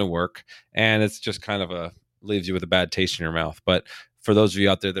not going to work, and it's just kind of leaves you with a bad taste in your mouth. But for those of you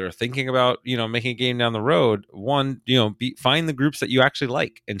out there that are thinking about, making a game down the road, one, find the groups that you actually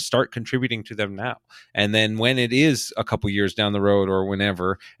like and start contributing to them now. And then when it is a couple years down the road or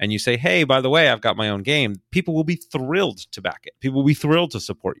whenever, and you say, hey, by the way, I've got my own game, people will be thrilled to back it. People will be thrilled to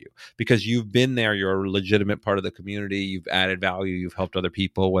support you because you've been there. You're a legitimate part of the community. You've added value. You've helped other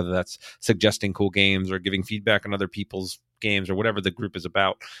people, whether that's suggesting cool games or giving feedback on other people's games or whatever the group is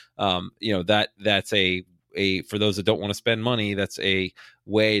about. That's for those that don't want to spend money, that's a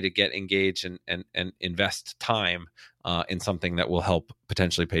way to get engaged and invest time in something that will help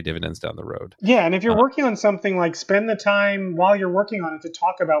potentially pay dividends down the road. Yeah, and if you're working on something, like, spend the time while you're working on it to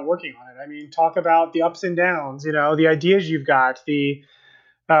talk about working on it. I mean, talk about the ups and downs, the ideas you've got, the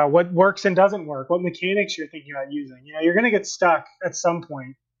what works and doesn't work, what mechanics you're thinking about using. You're going to get stuck at some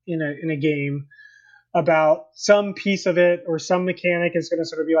point in a game about some piece of it, or some mechanic is going to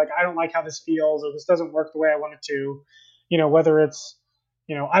sort of be like, I don't like how this feels, or this doesn't work the way I want it to. Whether it's,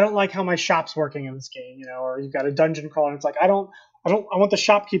 I don't like how my shop's working in this game, or you've got a dungeon crawl and it's like, I want the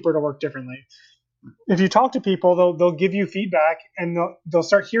shopkeeper to work differently. If you talk to people, they'll give you feedback, and they'll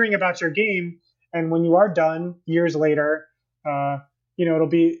start hearing about your game. And when you are done years later, they'll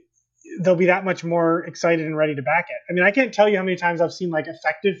be that much more excited and ready to back it. I mean, I can't tell you how many times I've seen, like,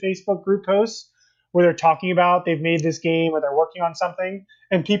 effective Facebook group posts where they're talking about they've made this game or they're working on something,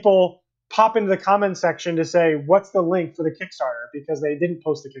 and people pop into the comments section to say, what's the link for the Kickstarter? Because they didn't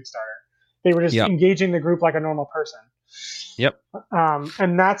post the Kickstarter. They were just engaging the group like a normal person. Yep.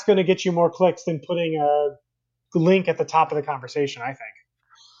 And that's going to get you more clicks than putting a link at the top of the conversation, I think.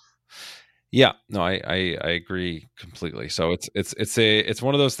 Yeah, no, I agree completely. So it's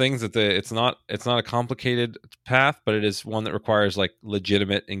one of those things that it's not a complicated path, but it is one that requires, like,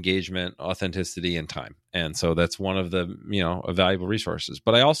 legitimate engagement, authenticity, and time. And so that's one of the valuable resources.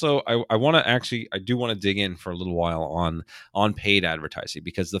 But I also I want to dig in for a little while on paid advertising,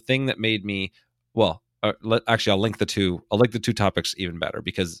 because the thing that made me I'll link the two topics even better,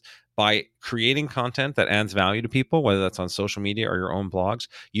 because by creating content that adds value to people, whether that's on social media or your own blogs,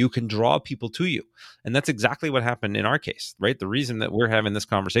 you can draw people to you. And that's exactly what happened in our case, right? The reason that we're having this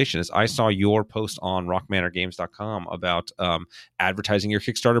conversation is I saw your post on rockmanorgames.com about advertising your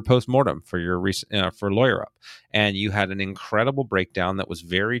Kickstarter post-mortem for your for Lawyer Up. And you had an incredible breakdown that was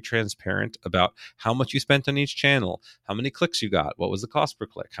very transparent about how much you spent on each channel, how many clicks you got, what was the cost per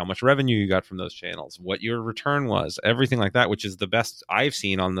click, how much revenue you got from those channels, what your return was, everything like that, which is the best I've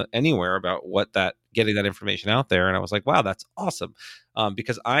seen on anywhere about getting that information out there. And I was like, wow, that's awesome.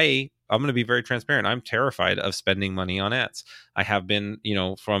 Because I'm going to be very transparent. I'm terrified of spending money on ads. I have been,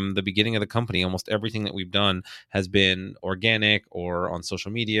 from the beginning of the company, almost everything that we've done has been organic or on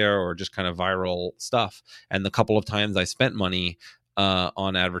social media or just kind of viral stuff. And the couple of times I spent money,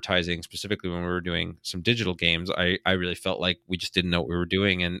 on advertising, specifically when we were doing some digital games. I really felt like we just didn't know what we were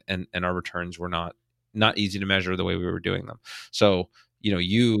doing, and our returns were not easy to measure the way we were doing them. So,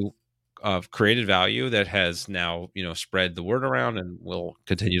 you created value that has now, spread the word around, and will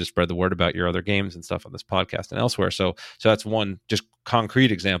continue to spread the word about your other games and stuff on this podcast and elsewhere. So that's one just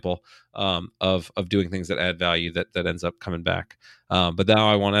concrete example of doing things that add value that ends up coming back. But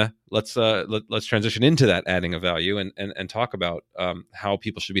now I want to let's transition into that adding of value and talk about how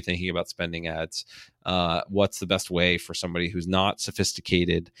people should be thinking about spending ads. What's the best way for somebody who's not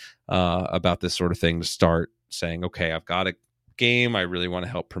sophisticated about this sort of thing to start saying, okay, I've got a game, I really want to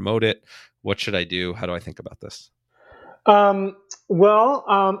help promote it. What should I do? How do I think about this?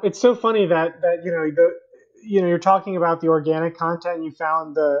 It's so funny that you're talking about the organic content, and you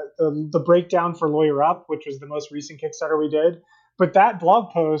found the breakdown for Lawyer Up, which was the most recent Kickstarter we did. But that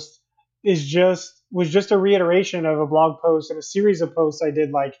blog post was just a reiteration of a blog post and a series of posts I did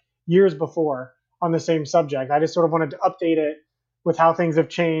like years before on the same subject. I just sort of wanted to update it with how things have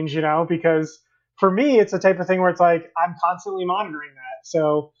changed, because for me, it's the type of thing where it's like I'm constantly monitoring that.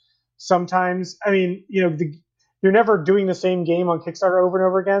 So sometimes, you're never doing the same game on Kickstarter over and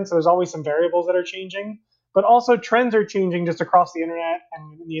over again. So there's always some variables that are changing, but also trends are changing just across the internet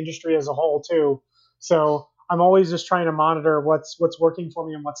and the industry as a whole too. So I'm always just trying to monitor what's working for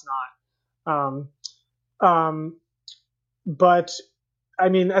me and what's not. But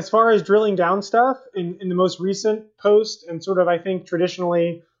as far as drilling down stuff in the most recent post, and sort of, I think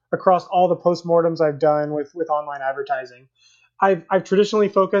traditionally across all the postmortems I've done with online advertising, I've traditionally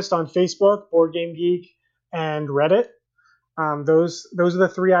focused on Facebook, Board Game Geek, and Reddit. Those are the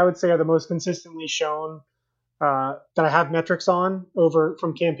three I would say are the most consistently shown that I have metrics on over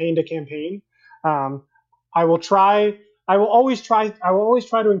from campaign to campaign. I will always try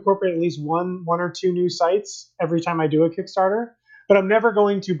to incorporate at least one or two new sites every time I do a Kickstarter, but I'm never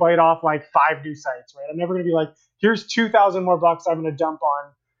going to bite off like 5 new sites, right? I'm never going to be like, here's 2,000 more bucks I'm going to dump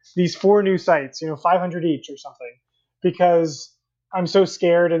on these 4 new sites, 500 each or something, because I'm so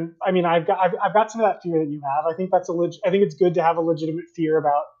scared. And I've got some of that fear that you have. I think I think it's good to have a legitimate fear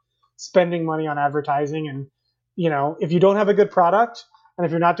about spending money on advertising. And, if you don't have a good product, and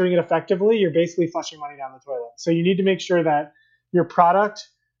if you're not doing it effectively, you're basically flushing money down the toilet. So you need to make sure that your product,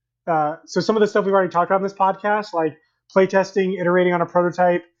 so some of the stuff we've already talked about in this podcast, like playtesting, iterating on a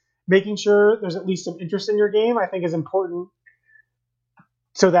prototype, making sure there's at least some interest in your game, I think is important.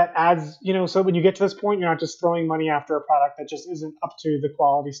 So that adds, so when you get to this point, you're not just throwing money after a product that just isn't up to the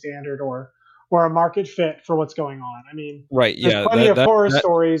quality standard or a market fit for what's going on. Right. There's Yeah. plenty of horror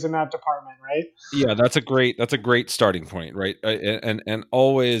stories in that department, right? Yeah, that's a great starting point, right? And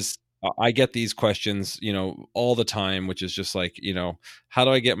always I get these questions, all the time, which is just like, how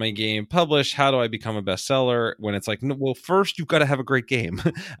do I get my game published? How do I become a bestseller? When it's like, no, well, first you've got to have a great game.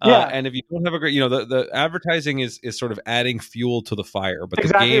 Yeah. And if you don't have a great, the advertising is sort of adding fuel to the fire, but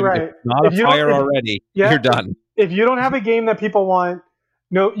exactly the game right. is not a fire already. You're done. If you don't have a game that people want,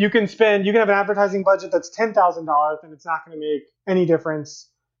 no, you can have an advertising budget that's $10,000 and it's not going to make any difference.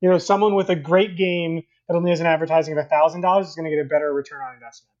 Someone with a great game that only has an advertising of $1,000 is going to get a better return on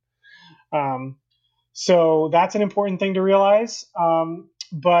investment. So that's an important thing to realize.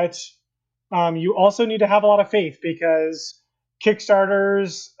 But you also need to have a lot of faith, because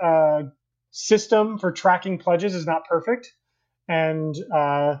Kickstarter's system for tracking pledges is not perfect, and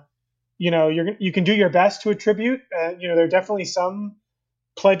you can do your best to attribute. There are definitely some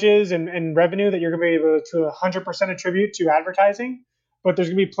pledges and revenue that you're going to be able to 100% attribute to advertising, but there's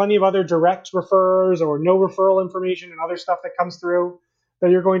going to be plenty of other direct referrers or no referral information and other stuff that comes through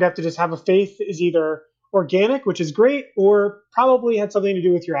that you're going to have to just have a faith is either organic, which is great, or probably had something to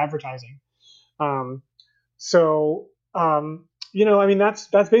do with your advertising. That's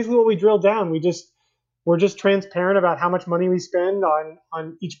basically what we drilled down. We're just transparent about how much money we spend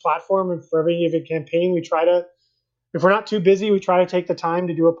on each platform, and for every given campaign, if we're not too busy, we try to take the time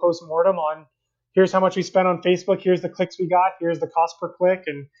to do a post-mortem on here's how much we spent on Facebook, here's the clicks we got, here's the cost per click,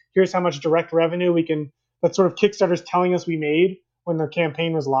 and here's how much direct revenue that sort of Kickstarter's telling us we made when the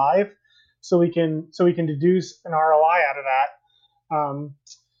campaign was live. So we can deduce an ROI out of that.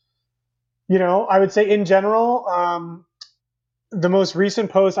 I would say in general, the most recent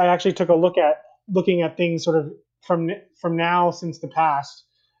post I actually took a looking at things sort of from now since the past.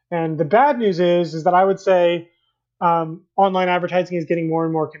 And the bad news is that I would say online advertising is getting more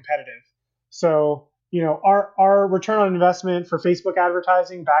and more competitive. So, our return on investment for Facebook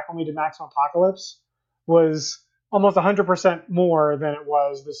advertising back when we did Maximum Apocalypse was almost 100% more than it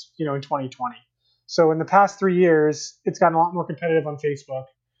was in 2020. So in the past 3 years, it's gotten a lot more competitive on Facebook,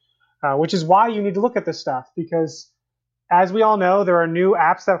 which is why you need to look at this stuff, because as we all know, there are new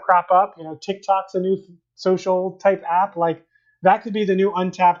apps that crop up. TikTok's a new social type app. Like that could be the new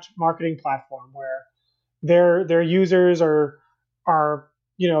untapped marketing platform where their users are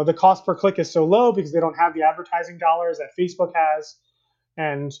the cost per click is so low because they don't have the advertising dollars that Facebook has,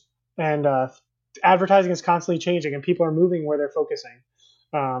 and advertising is constantly changing and people are moving where they're focusing.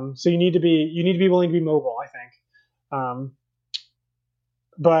 So you need to be willing to be mobile, I think.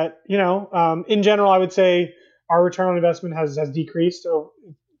 But in general, I would say our return on investment has decreased. So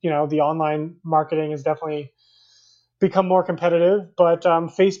the online marketing has definitely become more competitive, but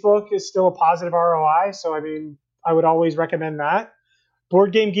Facebook is still a positive ROI. So I mean, I would always recommend that.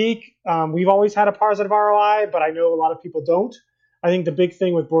 Board Game Geek, we've always had a positive ROI, but I know a lot of people don't. I think the big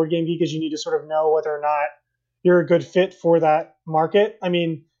thing with Board Game Geek is you need to sort of know whether or not you're a good fit for that market. I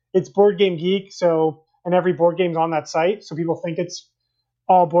mean, it's Board Game Geek, and every board game's on that site, so people think it's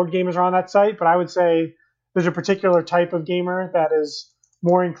all board gamers are on that site. But I would say there's a particular type of gamer that is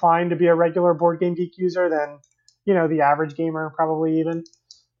more inclined to be a regular Board Game Geek user than the average gamer, probably even.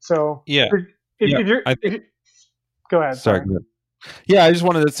 So Yeah. if you're I think. Go ahead. Sorry. Go ahead. Yeah, I just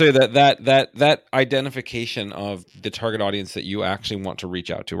wanted to say that identification of the target audience that you actually want to reach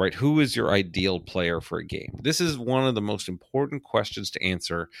out to, right? Who is your ideal player for a game? This is one of the most important questions to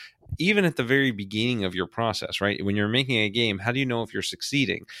answer, even at the very beginning of your process, right? When you're making a game, how do you know if you're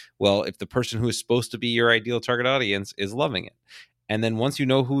succeeding? Well, if the person who is supposed to be your ideal target audience is loving it. And then once you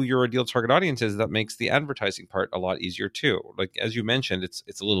know who your ideal target audience is, that makes the advertising part a lot easier too. Like as you mentioned, it's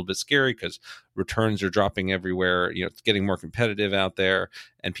a little bit scary because returns are dropping everywhere. It's getting more competitive out there,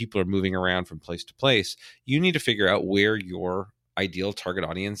 and people are moving around from place to place. You need to figure out where your ideal target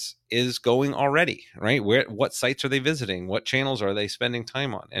audience is going already, right? What sites are they visiting? What channels are they spending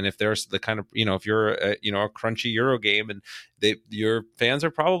time on? And if there's the kind of if you're a crunchy Euro game and your fans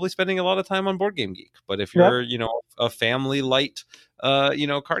are probably spending a lot of time on Board Game Geek, but if you're a family light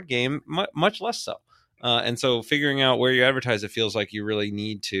card game, much less so. And so figuring out where you advertise, it feels like you really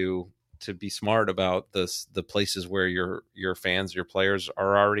need to be smart about the places where your fans, your players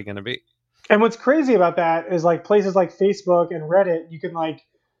are already going to be. And what's crazy about that is like places like Facebook and Reddit,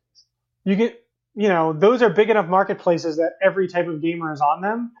 those are big enough marketplaces that every type of gamer is on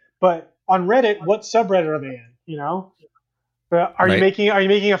them. But on Reddit, what subreddit are they in? Are you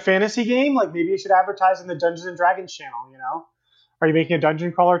making a fantasy game? Like maybe you should advertise in the Dungeons and Dragons channel. Are you making a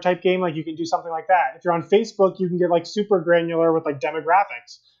dungeon crawler type game? Like you can do something like that. If you're on Facebook, you can get like super granular with like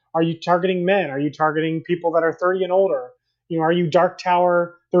demographics. Are you targeting men? Are you targeting people that are 30 and older? Are you Dark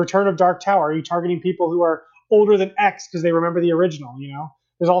Tower, the Return of Dark Tower? Are you targeting people who are older than X because they remember the original?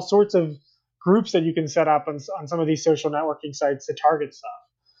 There's all sorts of groups that you can set up on some of these social networking sites to target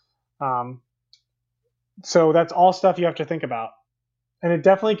stuff. So that's all stuff you have to think about, and it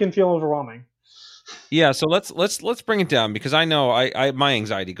definitely can feel overwhelming. Yeah, so let's bring it down, because I know I my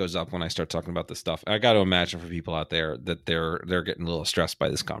anxiety goes up when I start talking about this stuff. I got to imagine for people out there that they're getting a little stressed by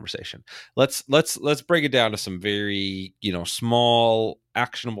this conversation. Let's break it down to some very small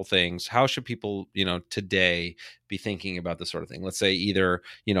actionable things. How should people today be thinking about this sort of thing? Let's say either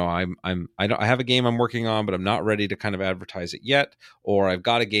I have a game I'm working on, but I'm not ready to kind of advertise it yet, or I've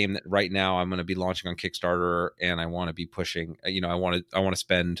got a game that right now I'm going to be launching on Kickstarter and I want to be pushing. I want to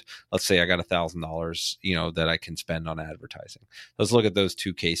spend. Let's say I got $1,000, that I can spend on advertising. Let's look at those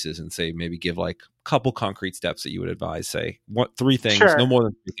two cases and say maybe give like a couple concrete steps that you would advise. Say what 3 things, sure. No more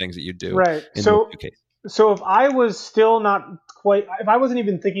than 3 things that you do. Right. In those two cases. So if I was still not quite, if I wasn't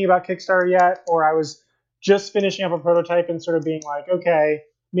even thinking about Kickstarter yet, or I was just finishing up a prototype and sort of being like, okay,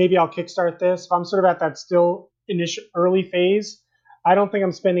 maybe I'll kickstart this. If I'm sort of at that still initial early phase, I don't think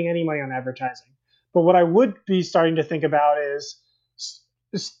I'm spending any money on advertising. But what I would be starting to think about is,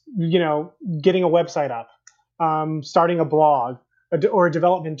 getting a website up, starting a blog, or a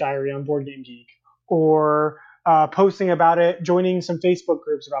development diary on Board Game Geek, or posting about it, joining some Facebook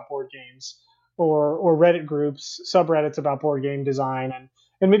groups about board games, or Reddit groups, subreddits about board game design,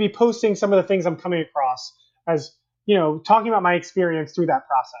 and maybe posting some of the things I'm coming across as, talking about my experience through that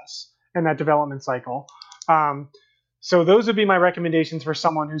process and that development cycle. So those would be my recommendations for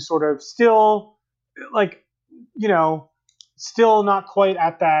someone who's sort of still still not quite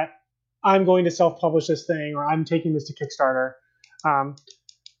at that, I'm going to self-publish this thing, or I'm taking this to Kickstarter.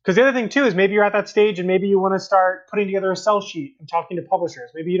 Because the other thing too is maybe you're at that stage and maybe you want to start putting together a sell sheet and talking to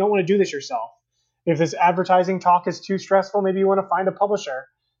publishers. Maybe you don't want to do this yourself. If this advertising talk is too stressful, maybe you want to find a publisher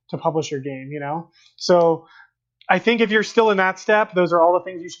to publish your game, So I think if you're still in that step, those are all the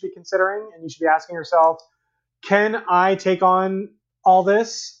things you should be considering, and you should be asking yourself, can I take on all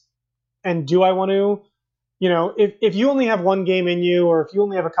this? And do I want to, if you only have one game in you, or if you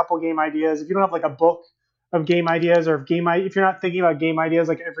only have a couple game ideas, if you don't have like a book of game ideas, or if you're not thinking about game ideas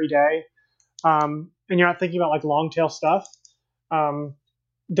like every day, and you're not thinking about like long tail stuff, um,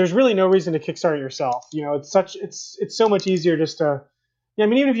 there's really no reason to Kickstart it yourself. It's so much easier just to, yeah, I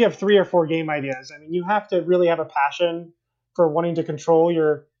mean, even if you have 3 or 4 game ideas, I mean, you have to really have a passion for wanting to control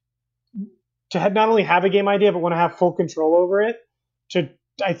not only have a game idea, but want to have full control over it to,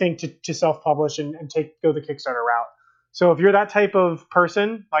 I think, to self-publish and go the Kickstarter route. So if you're that type of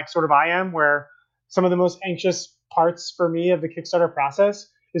person, like sort of I am, where some of the most anxious parts for me of the Kickstarter process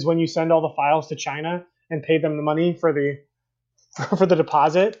is when you send all the files to China and pay them the money for the for the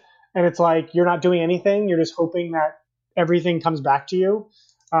deposit, and it's like you're not doing anything, you're just hoping that everything comes back to you,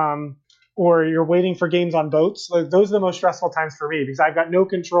 or you're waiting for games on boats. Like, those are the most stressful times for me, because I've got no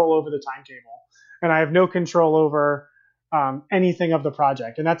control over the timetable, and I have no control over anything of the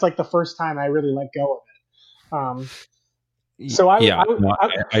project, and that's like the first time I really let go of it. So I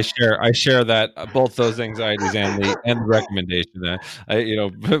share that, both those anxieties and the recommendation.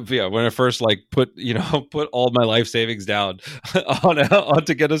 Yeah, when I first like put all my life savings down on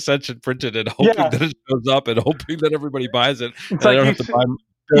to get Ascension printed, and hoping that it shows up, and hoping that everybody buys it, it's and I like don't have to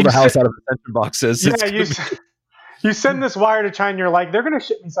build a house out of Ascension boxes. Yeah, you send this wire to China, you're like, they're going to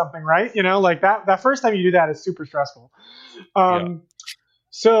ship me something, right? Like that first time you do that is super stressful.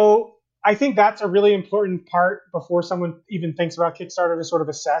 So I think that's a really important part before someone even thinks about Kickstarter, to sort of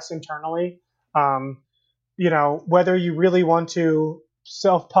assess internally, whether you really want to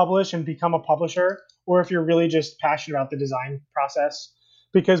self-publish and become a publisher, or if you're really just passionate about the design process.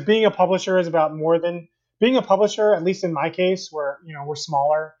 Because being a publisher is about more than being a publisher. At least in my case, where we're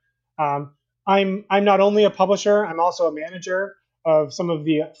smaller. I'm not only a publisher, I'm also a manager of some of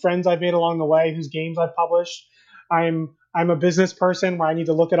the friends I've made along the way, whose games I've published. I'm a business person, where I need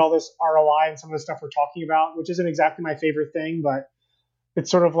to look at all this ROI and some of the stuff we're talking about, which isn't exactly my favorite thing, but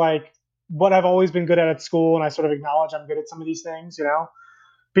it's sort of like what I've always been good at school, and I sort of acknowledge I'm good at some of these things,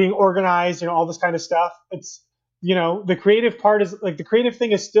 being organized, all this kind of stuff. It's, the creative part is like, the creative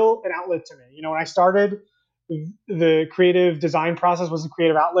thing is still an outlet to me. When I started, the creative design process was a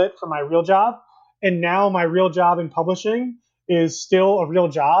creative outlet for my real job. And now my real job in publishing is still a real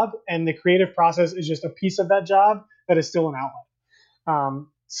job. And the creative process is just a piece of that job that is still an outlet.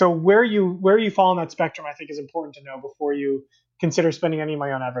 So where you fall on that spectrum, I think, is important to know before you consider spending any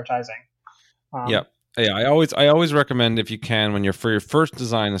money on advertising. Yeah, I always recommend, if you can, when you're for your first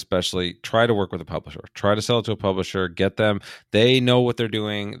design, especially, try to work with a publisher. Try to sell it to a publisher. Get them. They know what they're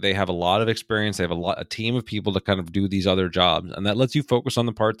doing. They have a lot of experience. They have a team of people to kind of do these other jobs, and that lets you focus on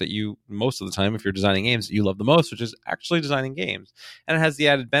the part that you, most of the time, if you're designing games, you love the most, which is actually designing games. And it has the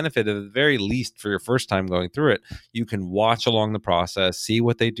added benefit of, at the very least, for your first time going through it, you can watch along the process, see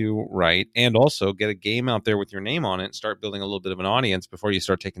what they do right, and also get a game out there with your name on it and start building a little bit of an audience before you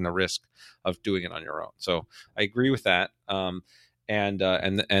start taking the risk of doing it on your own. So I agree with that. And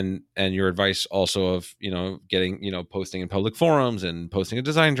your advice also of, getting, posting in public forums and posting a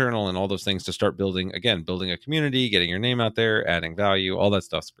design journal and all those things to start building a community, getting your name out there, adding value, all that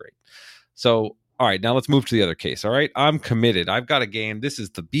stuff's great. So, all right, now let's move to the other case. All right, I'm committed. I've got a game. This is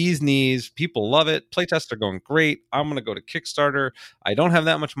the bee's knees. People love it. Playtests are going great. I'm going to go to Kickstarter. I don't have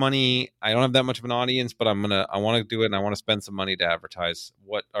that much money. I don't have that much of an audience, but I want to do it, and I want to spend some money to advertise.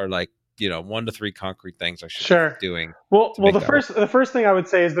 What are 1 to 3 concrete things I should be doing? Well, the first thing I would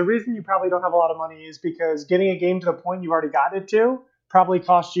say is, the reason you probably don't have a lot of money is because getting a game to the point you've already got it to probably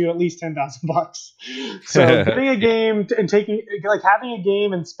cost you at least $10,000. So getting a game and having a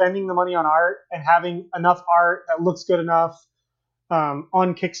game and spending the money on art, and having enough art that looks good enough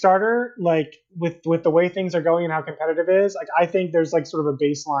on Kickstarter, like with the way things are going and how competitive it is, like, I think there's like sort of a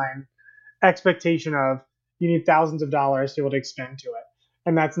baseline expectation of, you need thousands of dollars to be able to expend to it.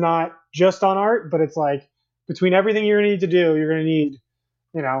 And that's not just on art, but it's like, between everything you're going to need to do, you're going to need,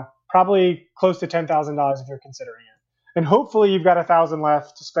 probably close to $10,000 if you're considering it. And hopefully you've got $1,000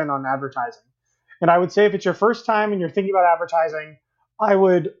 left to spend on advertising. And I would say, if it's your first time and you're thinking about advertising, I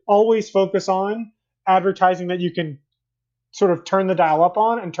would always focus on advertising that you can sort of turn the dial up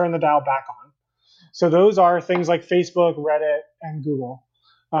on and turn the dial back on. So those are things like Facebook, Reddit, and Google.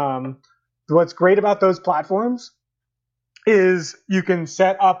 What's great about those platforms is you can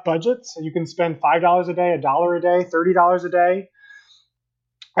set up budgets. You can spend $5 a day, $1 a day, $30 a day.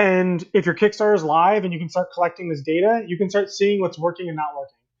 And if your Kickstarter is live and you can start collecting this data, you can start seeing what's working and not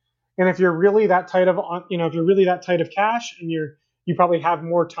working. And if you're really that tight of cash, and you probably have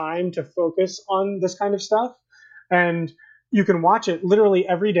more time to focus on this kind of stuff, and you can watch it literally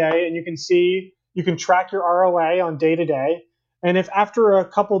every day, and you can track your ROA on day to day. And if after a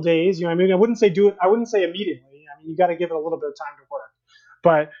couple days, I wouldn't say immediately. You got to give it a little bit of time to work.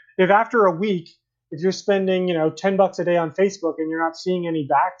 But if after a week if you're spending, $10 a day on Facebook and you're not seeing any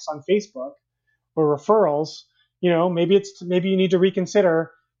backs on Facebook or referrals, maybe you need to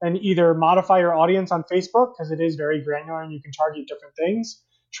reconsider and either modify your audience on Facebook because it is very granular and you can target different things.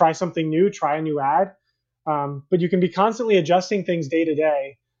 Try something new, try a new ad. But you can be constantly adjusting things day to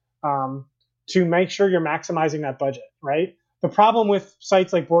day to make sure you're maximizing that budget, right? The problem with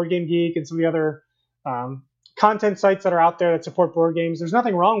sites like Board Game Geek and some of the other content sites that are out there that support board games, there's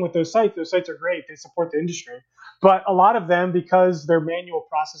nothing wrong with those sites. Those sites are great. They support the industry. But a lot of them, because they're manual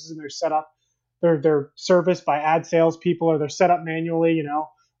processes and they're set up, they're serviced by ad salespeople or they're set up manually,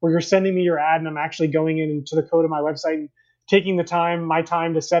 where you're sending me your ad and I'm actually going into the code of my website and taking my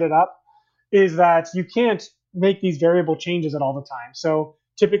time to set it up, is that you can't make these variable changes at all the time. So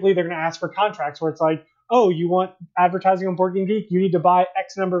typically they're going to ask for contracts where it's like, oh, you want advertising on Board Game Geek? You need to buy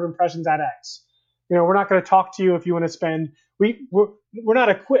X number of impressions at X. We're not going to talk to you if you want to spend. We're not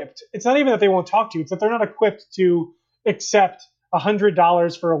equipped. It's not even that they won't talk to you. It's that they're not equipped to accept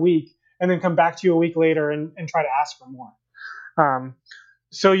 $100 for a week and then come back to you a week later and try to ask for more.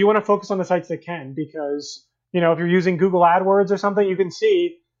 So you want to focus on the sites that can, because if you're using Google AdWords or something, you can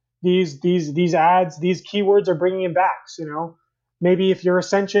see these ads, these keywords are bringing in backs. Maybe if you're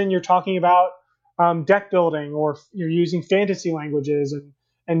Ascension, you're talking about deck building, or you're using fantasy languages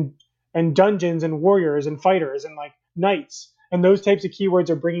and dungeons and warriors and fighters and like knights, and those types of keywords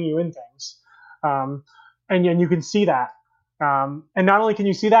are bringing you in things, and you can see that. And not only can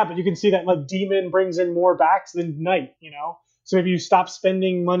you see that, but you can see that like demon brings in more backs than knight. So maybe you stop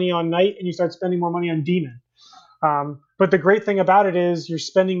spending money on knight and you start spending more money on demon. But the great thing about it is you're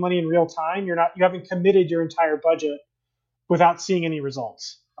spending money in real time. You haven't committed your entire budget without seeing any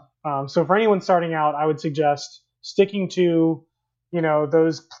results. So for anyone starting out, I would suggest sticking to,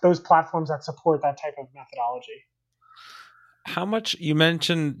 those platforms that support that type of methodology. How much, you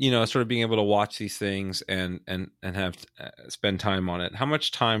mentioned, sort of being able to watch these things and have spend time on it. How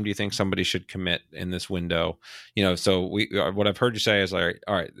much time do you think somebody should commit in this window? So what I've heard you say is like,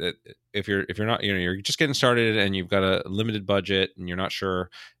 all right, if you're not, you're just getting started and you've got a limited budget and you're not sure,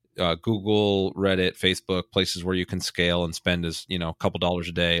 Google, Reddit, Facebook, places where you can scale and spend as a couple dollars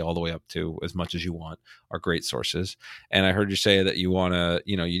a day all the way up to as much as you want are great sources. And I heard you say that you want to,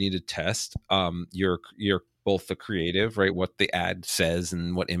 you need to test your both the creative, right, what the ad says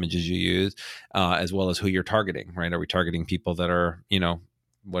and what images you use, as well as who you're targeting, right? Are we targeting people that are,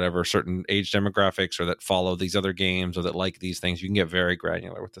 whatever certain age demographics, or that follow these other games, or that like these things? You can get very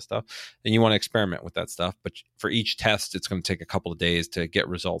granular with the stuff, and you want to experiment with that stuff. But for each test, it's going to take a couple of days to get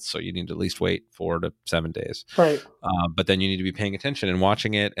results. So you need to at least wait 4 to 7 days. Right. But then you need to be paying attention and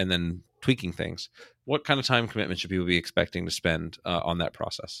watching it and then tweaking things. What kind of time commitment should people be expecting to spend on that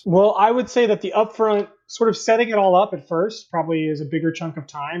process? Well, I would say that the upfront sort of setting it all up at first probably is a bigger chunk of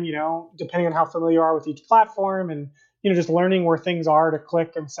time, depending on how familiar you are with each platform, and, just learning where things are to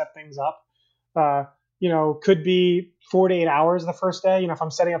click and set things up. Could be 4 to 8 hours the first day. If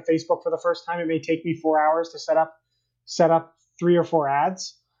I'm setting up Facebook for the first time, it may take me 4 hours to set up 3 or 4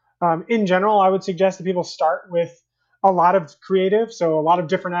 ads. In general, I would suggest that people start with a lot of creative, so a lot of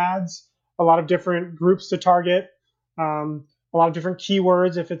different ads, a lot of different groups to target, a lot of different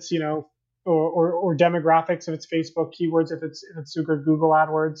keywords if it's or demographics if it's Facebook, keywords if it's Google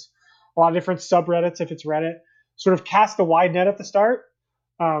AdWords, a lot of different subreddits if it's Reddit. Sort of cast a wide net at the start,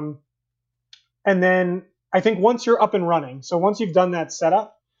 and then I think once you're up and running, so once you've done that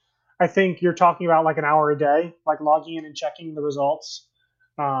setup, I think you're talking about like an hour a day, like logging in and checking the results,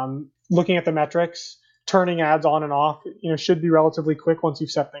 looking at the metrics, turning ads on and off. Should be relatively quick once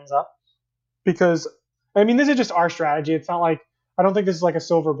you've set things up. Because, this is just our strategy. It's not like, I don't think this is like a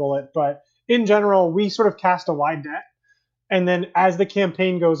silver bullet, but in general, we sort of cast a wide net. And then as the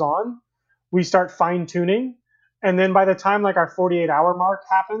campaign goes on, we start fine tuning. And then by the time like our 48-hour mark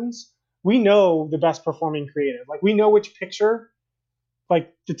happens, we know the best performing creative. Like we know which picture,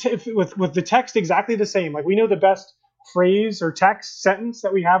 like with the text exactly the same. Like we know the best phrase or text sentence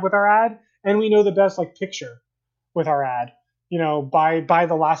that we have with our ad, and we know the best like picture with our ad, by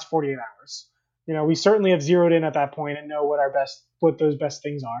the last 48 hours. We certainly have zeroed in at that point and know what those best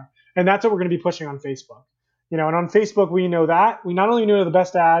things are. And that's what we're going to be pushing on Facebook. And on Facebook, we know that. We not only know the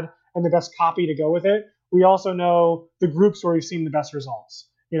best ad and the best copy to go with it, we also know the groups where we've seen the best results,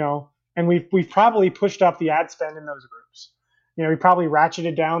 and we've probably pushed up the ad spend in those groups. We probably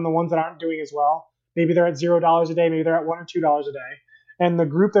ratcheted down the ones that aren't doing as well. Maybe they're at $0 a day, maybe they're at $1 or $2 a day. And the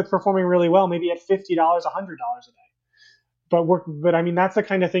group that's performing really well, maybe at $50, $100 a day. But that's the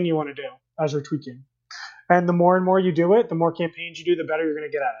kind of thing you want to do as you're tweaking. And the more and more you do it, the more campaigns you do, the better you're going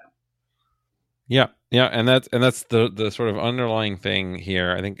to get at it. Yeah, and that's the sort of underlying thing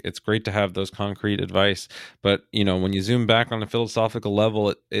here. I think it's great to have those concrete advice, but when you zoom back on a philosophical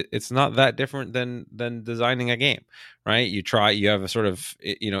level, it's not that different than designing a game, right? You have a sort of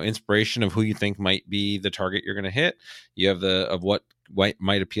inspiration of who you think might be the target you're going to hit. You have the of what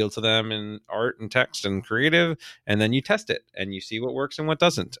might appeal to them in art and text and creative, and then you test it and you see what works and what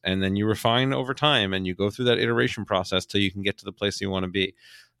doesn't, and then you refine over time and you go through that iteration process till you can get to the place you want to be.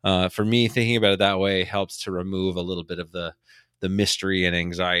 For me, thinking about it that way helps to remove a little bit of the mystery and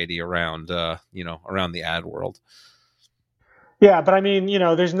anxiety around around the ad world. Yeah, but I mean,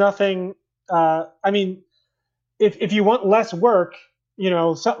 there's nothing. I mean, if you want less work,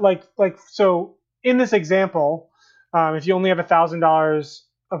 so in this example, if you only have $1,000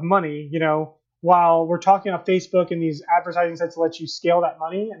 of money, while we're talking about Facebook and these advertising sites let you scale that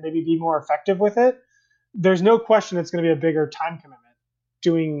money and maybe be more effective with it, there's no question it's going to be a bigger time commitment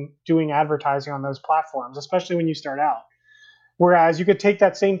doing advertising on those platforms, especially when you start out. Whereas you could take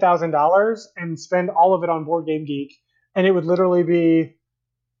that same $1,000 and spend all of it on Board Game Geek, and it would literally be,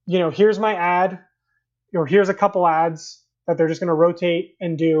 here's my ad, here's a couple ads that they're just going to rotate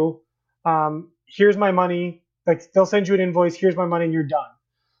and do. Here's my money. Like they'll send you an invoice. Here's my money, and you're done.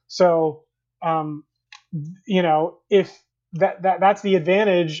 So, um, if that's the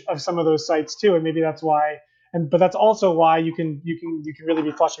advantage of some of those sites too, and maybe that's why. But that's also why you can really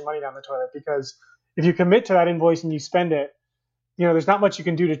be flushing money down the toilet, because if you commit to that invoice and you spend it, there's not much you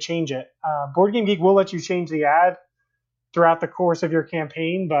can do to change it. Board Game Geek will let you change the ad throughout the course of your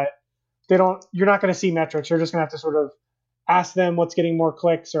campaign, but you're not going to see metrics. You're just going to have to sort of ask them what's getting more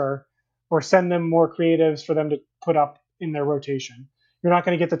clicks, or send them more creatives for them to put up in their rotation. You're not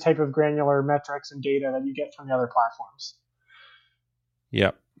going to get the type of granular metrics and data that you get from the other platforms.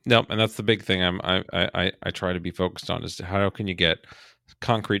 Yeah. No, and that's the big thing I try to be focused on is how can you get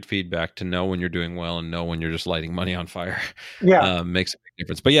concrete feedback to know when you're doing well and know when you're just lighting money on fire. Yeah. Makes a big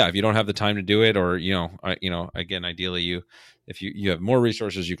difference. But yeah, if you don't have the time to do it, or again, ideally if you have more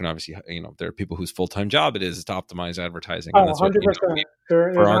resources, you can obviously, there are people whose full-time job it is to optimize advertising, and Oh, that's what 100%.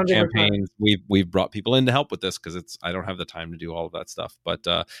 for There's our 100%. campaigns we've brought people in to help with this because I don't have the time to do all of that stuff. But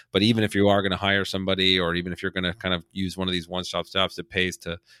even if you are going to hire somebody, or even if you're going to kind of use one of these one-stop shops, it pays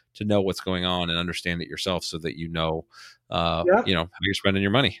to know what's going on and understand it yourself, so that how Yeah. you're spending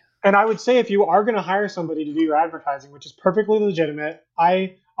your money. And I would say if you are going to hire somebody to do your advertising, which is perfectly legitimate,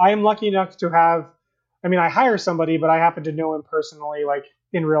 I am lucky enough to have. I mean, I hire somebody, but I happen to know him personally, like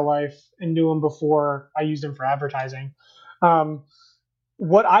in real life, and knew him before I used him for advertising. Um,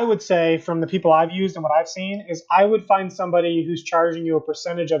 what I would say from the people I've used and what I've seen is I would find somebody who's charging you a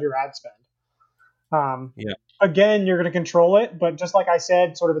percentage of your ad spend. Um, Yeah. Again, you're going to control it, but just like I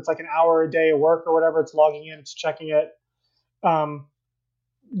said, sort of it's like an hour a day of work or whatever. It's logging in, it's checking it. Um,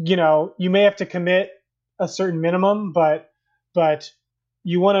 you may have to commit a certain minimum, but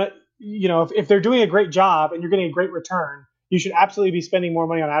you want to, if they're doing a great job and you're getting a great return, you should absolutely be spending more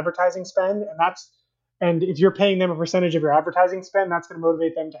money on advertising spend, and if you're paying them a percentage of your advertising spend, that's going to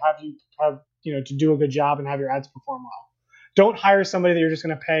motivate them to to do a good job and have your ads perform well. Don't hire somebody that you're just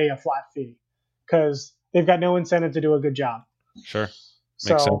going to pay a flat fee, because they've got no incentive to do a good job. Sure. Makes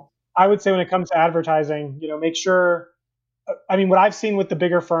sense. So I would say when it comes to advertising, make sure. I mean, what I've seen with the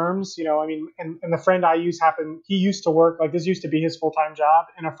bigger firms, I mean, and the friend I use he used to work, like this used to be his full-time job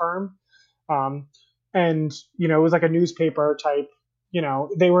in a firm. Um, and, it was like a newspaper type,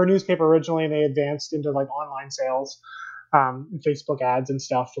 they were a newspaper originally and they advanced into like online sales, and Facebook ads and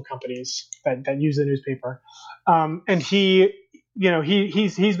stuff for companies that use the newspaper. And he's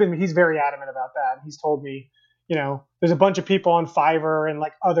very adamant about that. He's told me, there's a bunch of people on Fiverr and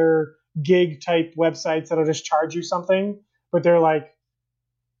like other gig type websites that'll just charge you something, but they're like,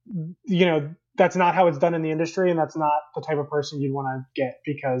 that's not how it's done in the industry, and that's not the type of person you'd want to get,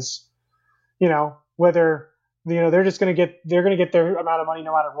 because whether they're going to get their amount of money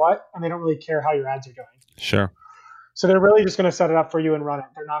no matter what, and they don't really care how your ads are doing. Sure. So they're really just going to set it up for you and run it.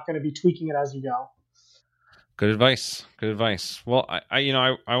 They're not going to be tweaking it as you go. Good advice. Good advice. Well,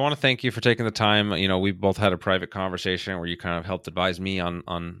 I want to thank you for taking the time. We both had a private conversation where you kind of helped advise me on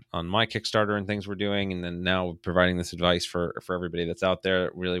my Kickstarter and things we're doing, and then now providing this advice for everybody that's out there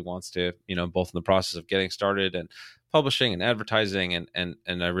that really wants to, both in the process of getting started and publishing and advertising, and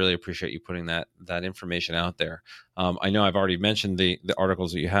I really appreciate you putting that information out there. I know I've already mentioned the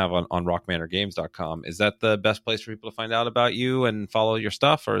articles that you have on rockmanorgames.com. Is that the best place for people to find out about you and follow your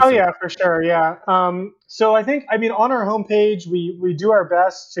stuff? Or Yeah, for sure. Yeah. So I think, I mean, on our homepage, we do our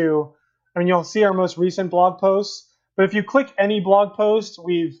best to, I mean, you'll see our most recent blog posts, but if you click any blog post,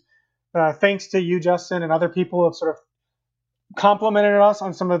 thanks to you, Justin, and other people have sort of complimented us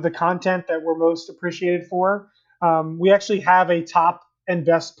on some of the content that we're most appreciated for. We actually have a top and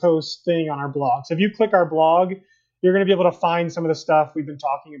best post thing on our blog. So if you click our blog, you're going to be able to find some of the stuff we've been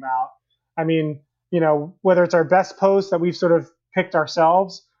talking about. I mean, whether it's our best posts that we've sort of picked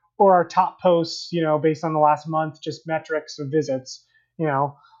ourselves or our top posts, based on the last month, just metrics of visits.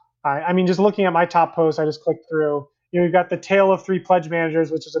 I mean, just looking at my top posts, I just clicked through. We've got the Tale of Three Pledge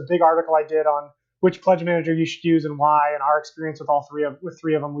Managers, which is a big article I did on which pledge manager you should use and why, and our experience with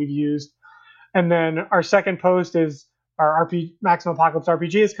three of them we've used. And then our second post is our Maximum Apocalypse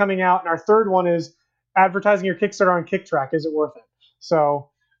RPG is coming out, and our third one is advertising your Kickstarter on KickTrack. Is it worth it? So,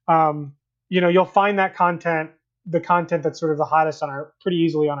 you'll find that content, the content that's sort of the hottest pretty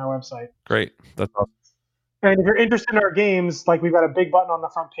easily on our website. Great. That's awesome. And if you're interested in our games, like we've got a big button on the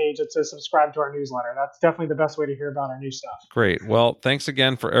front page that says subscribe to our newsletter. That's definitely the best way to hear about our new stuff. Great. Well, thanks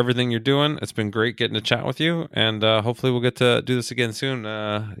again for everything you're doing. It's been great getting to chat with you, and hopefully we'll get to do this again soon.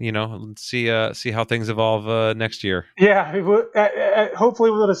 See how things evolve next year. Yeah.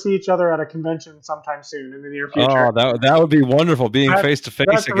 Hopefully we'll be able to see each other at a convention sometime soon in the near future. Oh, that would be wonderful, being face to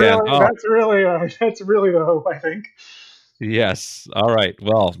face again. That's really the hope, I think. Yes. All right.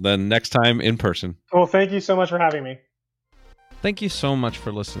 Well, then next time in person. Well, thank you so much for having me. Thank you so much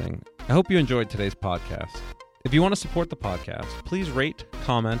for listening. I hope you enjoyed today's podcast. If you want to support the podcast, please rate,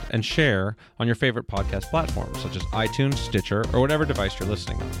 comment, and share on your favorite podcast platforms, such as iTunes, Stitcher, or whatever device you're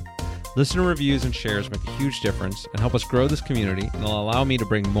listening on. Listener reviews and shares make a huge difference and help us grow this community, and will allow me to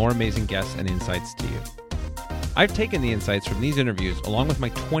bring more amazing guests and insights to you. I've taken the insights from these interviews, along with my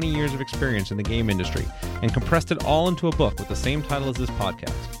 20 years of experience in the game industry, and compressed it all into a book with the same title as this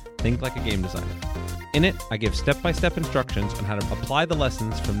podcast, Think Like a Game Designer. In it, I give step-by-step instructions on how to apply the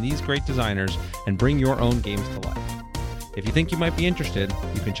lessons from these great designers and bring your own games to life. If you think you might be interested,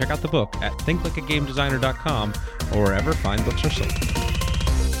 you can check out the book at thinklikeagamedesigner.com or wherever fine books are sold.